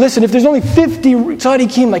 God, listen, if there's only 50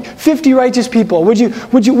 tzaddikim, 50 righteous people, would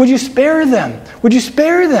you spare them? Would you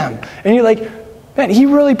spare them? And you're like, man, He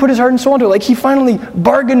really put His heart and soul into it. He finally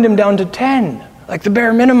bargained him down to 10, the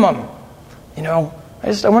bare minimum. I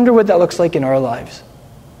wonder what that looks like in our lives.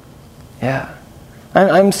 Yeah.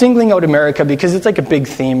 I'm singling out America because it's a big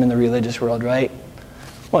theme in the religious world, right?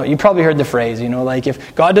 Well, you probably heard the phrase,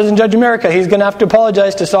 if God doesn't judge America, He's going to have to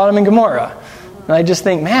apologize to Sodom and Gomorrah. And I just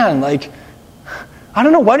think, man, I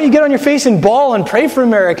don't know, why don't you get on your face and bawl and pray for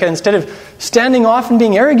America instead of standing off and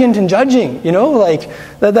being arrogant and judging?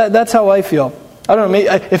 That's how I feel. I don't know,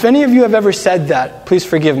 if any of you have ever said that, please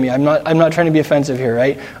forgive me. I'm not trying to be offensive here,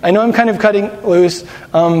 right? I know I'm kind of cutting loose,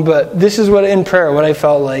 but this is what in prayer, what I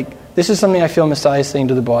felt like. This is something I feel Messiah is saying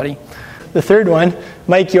to the body. The third one,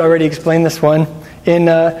 Mike, you already explained this one. In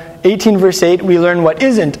 18 verse 8, we learn what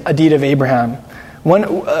isn't a deed of Abraham. One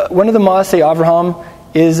of the Maaseh Avraham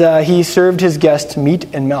is he served his guests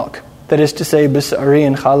meat and milk. That is to say, Bisari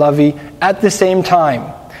and Chalavi at the same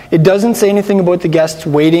time. It doesn't say anything about the guests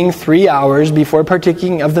waiting 3 hours before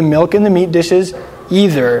partaking of the milk and the meat dishes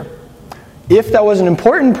either. If that was an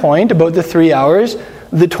important point about the 3 hours,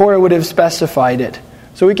 the Torah would have specified it.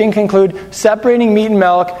 So we can conclude separating meat and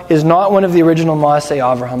milk is not one of the original Maaseh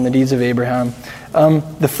Avraham, the deeds of Abraham.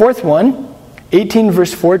 The fourth one, 18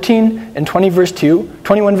 verse 14 and 21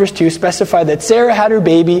 verse 2 specify that Sarah had her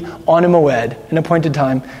baby on a moed, an appointed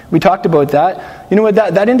time. We talked about that. You know what?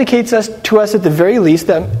 That indicates to us at the very least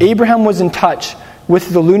that Abraham was in touch with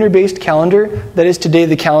the lunar-based calendar that is today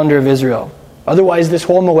the calendar of Israel. Otherwise, this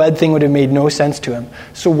whole moed thing would have made no sense to him.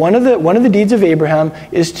 So one of the deeds of Abraham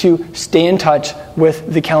is to stay in touch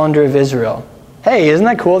with the calendar of Israel. Hey, isn't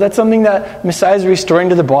that cool? That's something that Messiah is restoring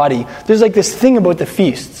to the body. There's this thing about the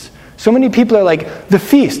feasts. So many people are like, the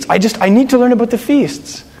feasts, I need to learn about the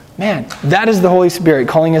feasts. Man, that is the Holy Spirit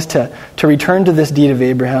calling us to return to this deed of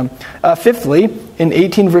Abraham. Fifthly, in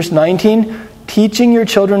 18 verse 19, teaching your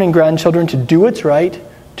children and grandchildren to do what's right,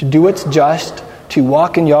 to do what's just, to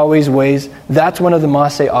walk in Yahweh's ways. That's one of the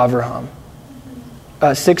Maaseh Avraham.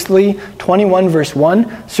 Sixthly, 21 verse 1,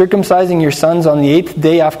 circumcising your sons on the 8th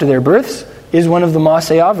day after their births is one of the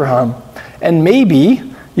Maaseh Avraham. And maybe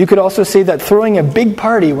you could also say that throwing a big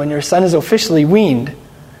party when your son is officially weaned,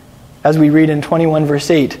 as we read in 21 verse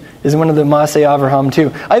 8, is one of the Maaseh Avraham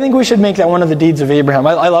too. I think we should make that one of the deeds of Abraham.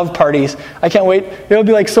 I love parties. I can't wait. It'll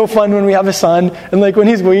be so fun when we have a son, and when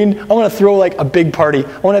he's weaned, I want to throw a big party.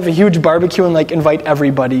 I want to have a huge barbecue and invite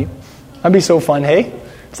everybody. That'd be so fun, hey?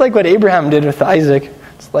 It's like what Abraham did with Isaac.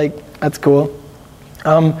 It's that's cool.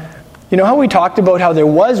 You know how we talked about how there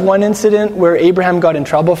was one incident where Abraham got in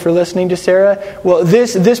trouble for listening to Sarah? Well,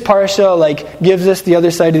 this parsha gives us the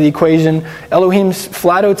other side of the equation. Elohim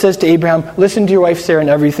flat out says to Abraham, listen to your wife Sarah and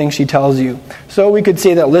everything she tells you. So we could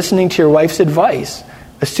say that listening to your wife's advice,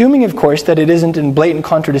 assuming of course that it isn't in blatant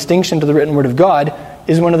contradistinction to the written word of God,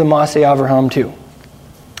 is one of the Maaseh Avraham too.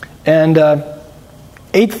 And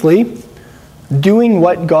eighthly, doing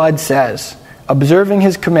what God says, observing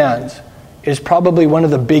his commands, is probably one of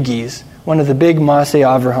the biggies, one of the big Maaseh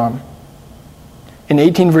Avraham. In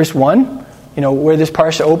 18 verse 1, where this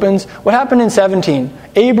parsha opens, what happened in 17?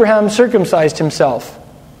 Abraham circumcised himself.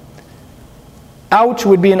 Ouch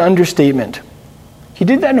would be an understatement. He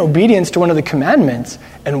did that in obedience to one of the commandments.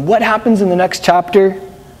 And what happens in the next chapter?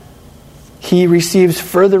 He receives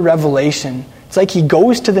further revelation. It's like he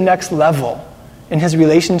goes to the next level in his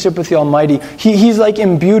relationship with the Almighty. He's like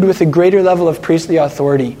imbued with a greater level of priestly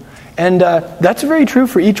authority. And that's very true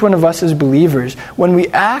for each one of us as believers. When we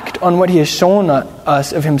act on what he has shown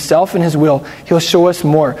us of himself and his will, he'll show us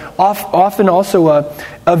more. Often also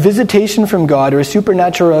a visitation from God or a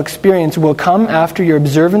supernatural experience will come after your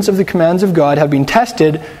observance of the commands of God have been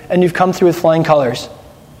tested and you've come through with flying colors.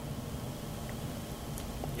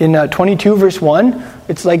 In 22 verse 1,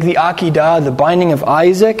 it's like the Akedah, the binding of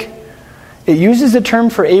Isaac. It uses the term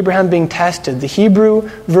for Abraham being tested. The Hebrew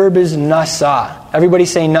verb is nasa. Everybody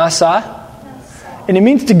say nasa? And it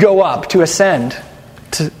means to go up, to ascend.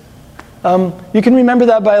 You can remember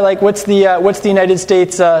that by what's the United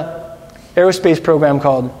States aerospace program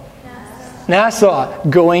called? NASA.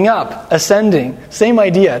 Going up, ascending. Same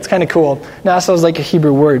idea. It's kind of cool. NASA is like a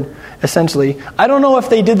Hebrew word, essentially. I don't know if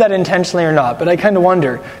they did that intentionally or not, but I kind of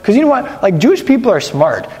wonder. Because you know what? Jewish people are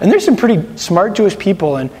smart. And there's some pretty smart Jewish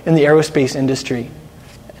people in the aerospace industry.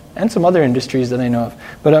 And some other industries that I know of.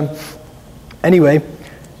 But anyway,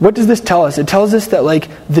 what does this tell us? It tells us that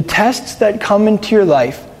the tests that come into your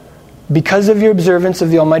life because of your observance of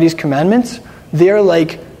the Almighty's commandments, they're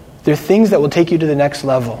things that will take you to the next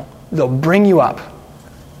level. They'll bring you up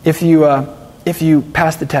if you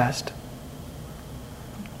pass the test.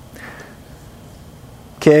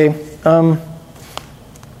 Okay, I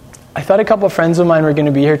thought a couple of friends of mine were going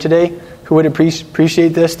to be here today who would appreciate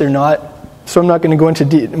this. They're not, so I'm not going to go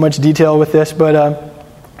into much detail with this, but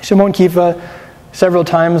Shimon Kifa several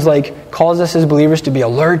times calls us as believers to be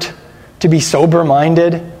alert, to be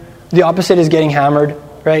sober-minded. The opposite is getting hammered,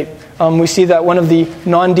 right? We see that one of the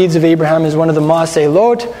non-deeds of Abraham is one of the Maaseh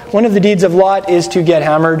Lot. One of the deeds of Lot is to get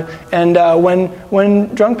hammered. And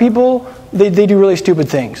when drunk people, they do really stupid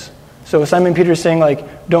things. So Simon Peter is saying,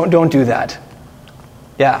 don't do that.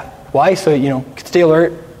 Yeah. Why? So, stay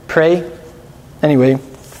alert, pray. Anyway,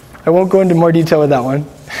 I won't go into more detail with that one.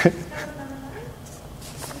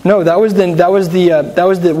 No, that was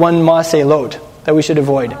the one Maaseh Lot that we should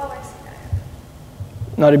avoid.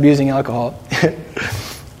 Not abusing alcohol.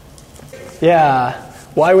 Yeah.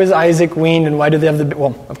 Why was Isaac weaned and why did they have the...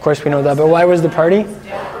 Well, of course we know that, but why was the party?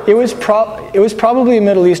 It was probably a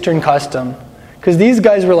Middle Eastern custom. Because these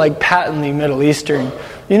guys were patently Middle Eastern.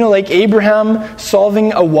 Abraham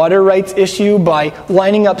solving a water rights issue by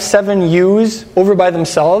lining up 7 ewes over by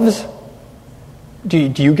themselves. Do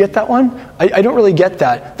you get that one? I don't really get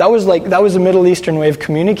that. That was a Middle Eastern way of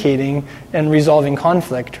communicating and resolving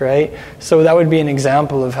conflict, right? So that would be an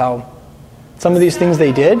example of how some of these things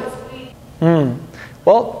they did.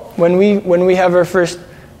 Well, when we have our first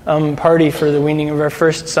party for the weaning of our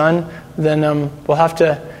first son, then we'll have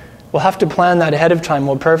to plan that ahead of time.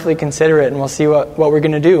 We'll prayerfully consider it, and we'll see what we're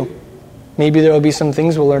going to do. Maybe there will be some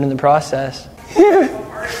things we'll learn in the process.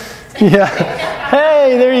 Yeah.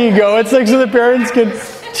 Hey, there you go. It's so the parents can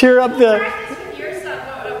cheer up the... Your son,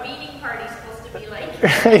 what a weaning party's supposed to be like.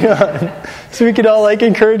 Right. So we could all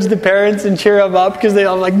encourage the parents and cheer them up because they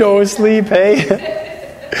all no sleep, hey?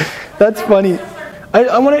 That's funny.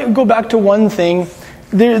 I want to go back to one thing.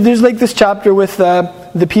 There's this chapter with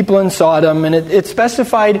the people in Sodom, and it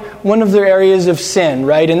specified one of their areas of sin,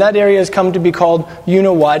 right? And that area has come to be called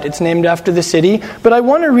you-know-what. It's named after the city. But I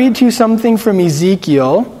want to read to you something from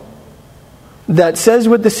Ezekiel that says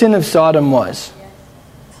what the sin of Sodom was.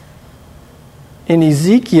 In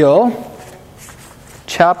Ezekiel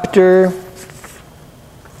chapter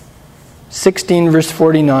 16, verse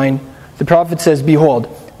 49, the prophet says, "Behold,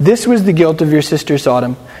 this was the guilt of your sister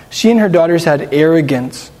Sodom. She and her daughters had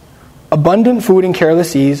arrogance, abundant food and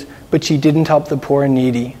careless ease, but she didn't help the poor and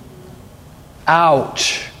needy."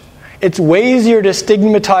 Ouch. It's way easier to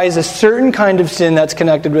stigmatize a certain kind of sin that's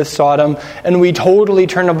connected with Sodom, and we totally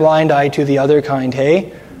turn a blind eye to the other kind,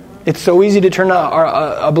 hey? It's so easy to turn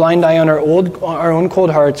a blind eye on our own cold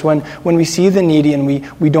hearts when we see the needy and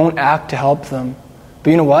we don't act to help them.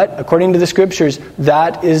 But you know what? According to the scriptures,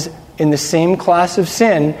 that is in the same class of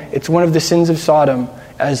sin. It's one of the sins of Sodom,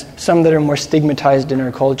 as some that are more stigmatized in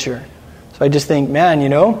our culture. So I just think, man,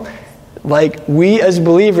 like we as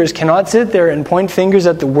believers cannot sit there and point fingers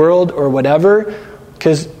at the world or whatever,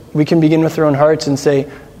 because we can begin with our own hearts and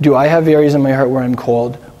say, do I have areas in my heart where I'm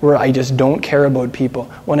cold, where I just don't care about people,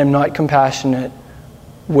 when I'm not compassionate,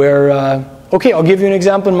 where, I'll give you an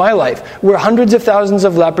example in my life, where hundreds of thousands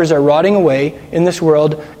of lepers are rotting away in this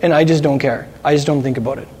world, and I just don't care. I just don't think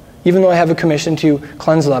about it, even though I have a commission to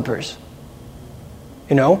cleanse lepers.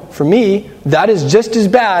 For me, that is just as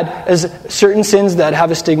bad as certain sins that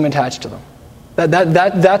have a stigma attached to them.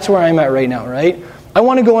 That's where I'm at right now, right? I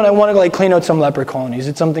want to go and I want to clean out some leper colonies.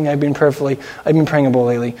 It's something I've been praying about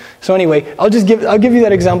lately. So anyway, I'll give you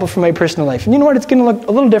that example from my personal life. And you know what? It's going to look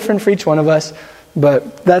a little different for each one of us.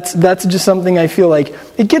 But that's just something I feel like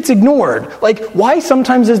it gets ignored. Like, why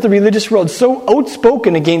sometimes is the religious world so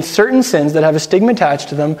outspoken against certain sins that have a stigma attached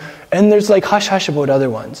to them, and there's hush-hush about other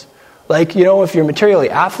ones? Like, if you're materially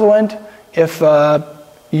affluent, if,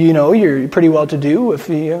 you're pretty well-to-do, if,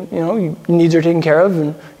 your needs are taken care of,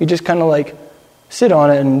 and you just kind of sit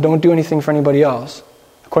on it and don't do anything for anybody else.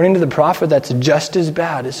 According to the prophet, that's just as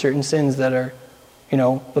bad as certain sins that are, a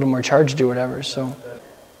little more charged or whatever. So,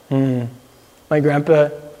 my grandpa,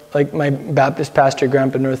 my Baptist pastor,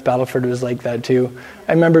 Grandpa North Battleford, was like that too.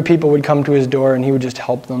 I remember people would come to his door and he would just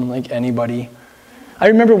help them like anybody. I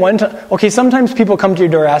remember one time, sometimes people come to your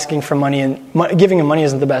door asking for money, and giving them money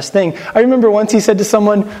isn't the best thing. I remember once he said to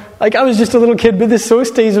someone, I was just a little kid, but this so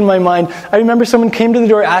stays in my mind. I remember someone came to the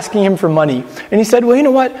door asking him for money. And he said, well, you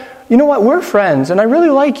know what, we're friends, and I really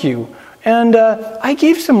like you. And I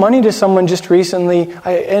gave some money to someone just recently,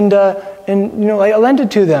 I lent it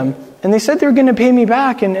to them. And they said they were going to pay me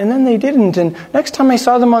back, and then they didn't. And next time I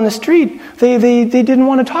saw them on the street, they didn't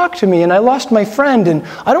want to talk to me, and I lost my friend. And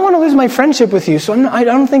I don't want to lose my friendship with you, so I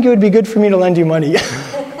don't think it would be good for me to lend you money. I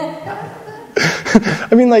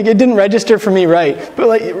mean, it didn't register for me right.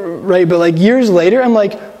 But years later, I'm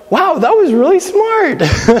like, wow, that was really smart.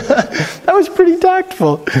 That was pretty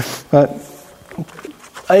tactful. But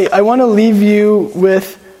I want to leave you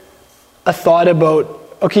with a thought about,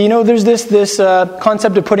 there's this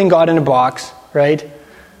concept of putting God in a box, right?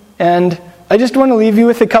 And I just want to leave you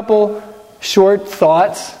with a couple short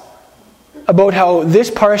thoughts about how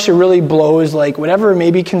this parsha really blows, whatever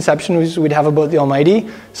maybe conceptions we'd have about the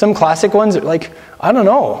Almighty. Some classic ones, I don't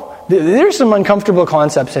know. There's some uncomfortable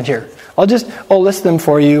concepts in here. I'll list them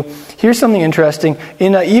for you. Here's something interesting.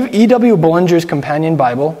 In E.W. Bullinger's Companion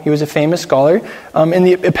Bible, he was a famous scholar, in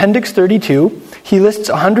the Appendix 32, he lists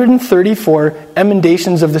 134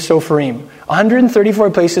 emendations of the Sopharim. 134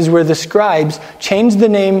 places where the scribes changed the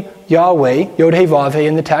name Yahweh, Yod-Heh-Vav-Heh,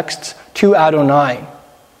 in the texts to Adonai.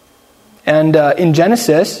 And in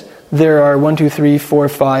Genesis, there are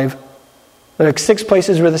 6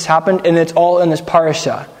 places where this happened, and it's all in this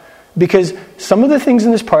parasha. Because some of the things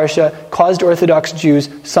in this parsha caused Orthodox Jews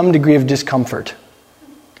some degree of discomfort.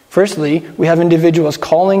 Firstly, we have individuals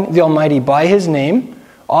calling the Almighty by His name.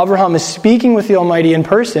 Abraham is speaking with the Almighty in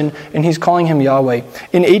person, and he's calling Him Yahweh.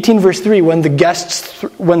 In 18 verse 3, when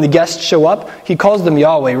the guests show up, He calls them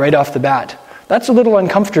Yahweh right off the bat. That's a little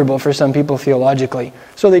uncomfortable for some people theologically.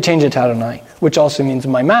 So they change it to Adonai, which also means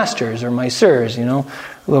my masters or my sirs, a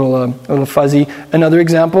little fuzzy. Another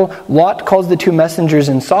example, Lot calls the 2 messengers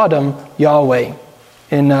in Sodom Yahweh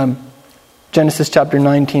in Genesis chapter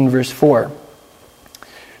 19, verse 4.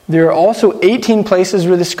 There are also 18 places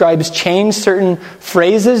where the scribes changed certain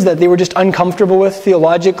phrases that they were just uncomfortable with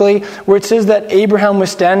theologically, where it says that Abraham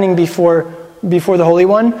was standing before the Holy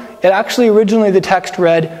One. It actually, originally the text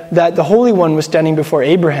read that the Holy One was standing before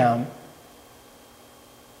Abraham.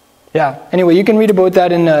 Yeah, anyway, you can read about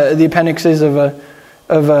that in the appendixes of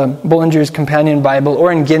Bullinger's Companion Bible,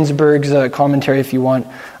 or in Ginsburg's commentary if you want.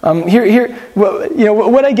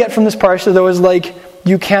 What I get from this parsha though is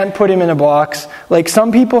you can't put him in a box.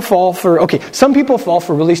 Some people fall for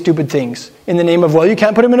really stupid things in the name of, you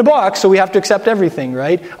can't put him in a box, so we have to accept everything,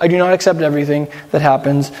 right? I do not accept everything that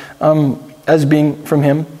happens as being from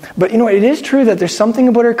Him. But it is true that there's something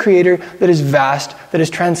about our Creator that is vast, that is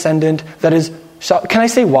transcendent, that is, can I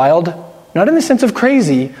say wild? Not in the sense of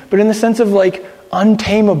crazy, but in the sense of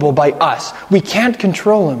untamable by us. We can't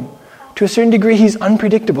control Him. To a certain degree, He's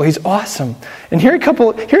unpredictable. He's awesome. And here are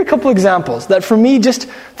a couple examples that for me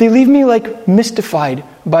they leave me mystified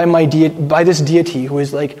by by this deity who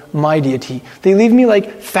is my deity. They leave me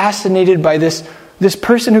fascinated by this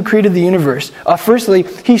person who created the universe. Firstly,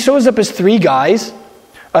 He shows up as 3 guys.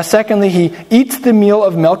 Secondly, He eats the meal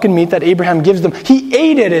of milk and meat that Abraham gives them. He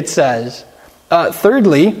ate it, it says.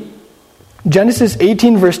 Thirdly, Genesis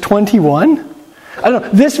 18, verse 21. I don't know.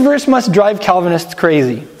 This verse must drive Calvinists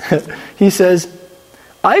crazy. He says,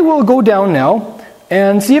 I will go down now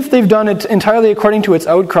and see if they've done it entirely according to its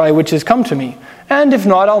outcry which has come to me. And if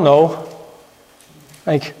not, I'll know.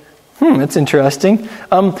 Like, that's interesting.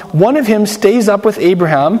 One of him stays up with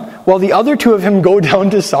Abraham, while the other two of him go down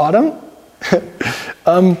to Sodom.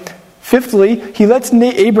 Fifthly, he lets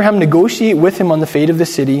Abraham negotiate with him on the fate of the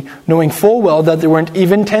city, knowing full well that there weren't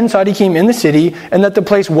even 10 tzaddikim in the city, and that the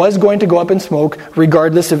place was going to go up in smoke,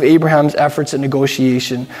 regardless of Abraham's efforts at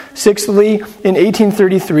negotiation. Sixthly, in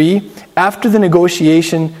 1833, after the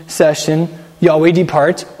negotiation session, Yahweh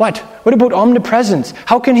departs. What? What about omnipresence?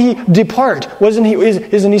 How can he depart? Isn't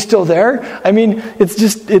he still there? I mean,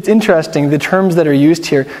 it's interesting, the terms that are used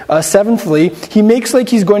here. Seventhly, he makes like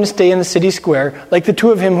he's going to stay in the city square, like the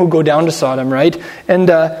two of him who go down to Sodom, right?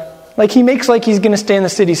 And he makes like he's going to stay in the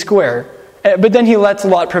city square. But then he lets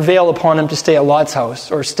Lot prevail upon him to stay at Lot's house,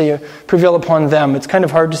 or prevail upon them. It's kind of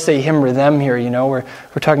hard to say him or them here, we're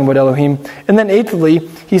talking about Elohim. And then eighthly,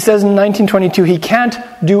 he says in 1922, he can't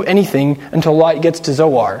do anything until Lot gets to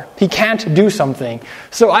Zoar. He can't do something.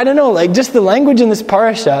 So I don't know, just the language in this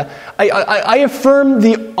parasha, I affirm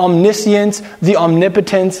the omniscience, the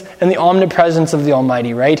omnipotence, and the omnipresence of the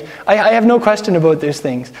Almighty, right? I have no question about those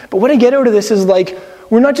things. But what I get out of this is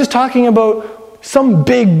we're not just talking about some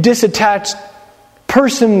big disattached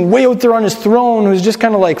person way out there on his throne who's just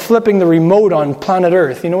kind of flipping the remote on planet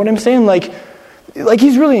Earth. You know what I'm saying? Like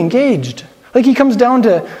he's really engaged. He comes down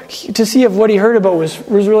to see if what he heard about was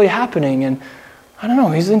really happening. And I don't know,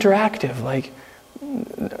 he's interactive.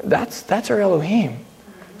 That's our Elohim.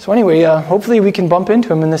 So anyway, hopefully we can bump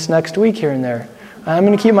into him in this next week here and there. I'm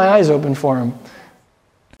going to keep my eyes open for him.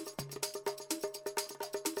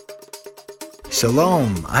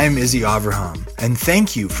 Shalom, I'm Izzy Avraham, and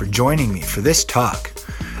thank you for joining me for this talk.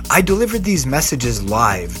 I delivered these messages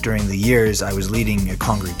live during the years I was leading a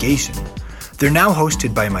congregation. They're now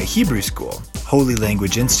hosted by my Hebrew school, Holy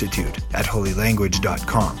Language Institute, at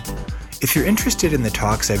holylanguage.com. If you're interested in the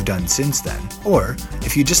talks I've done since then, or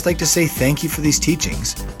if you'd just like to say thank you for these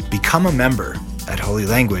teachings, become a member at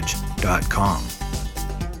holylanguage.com.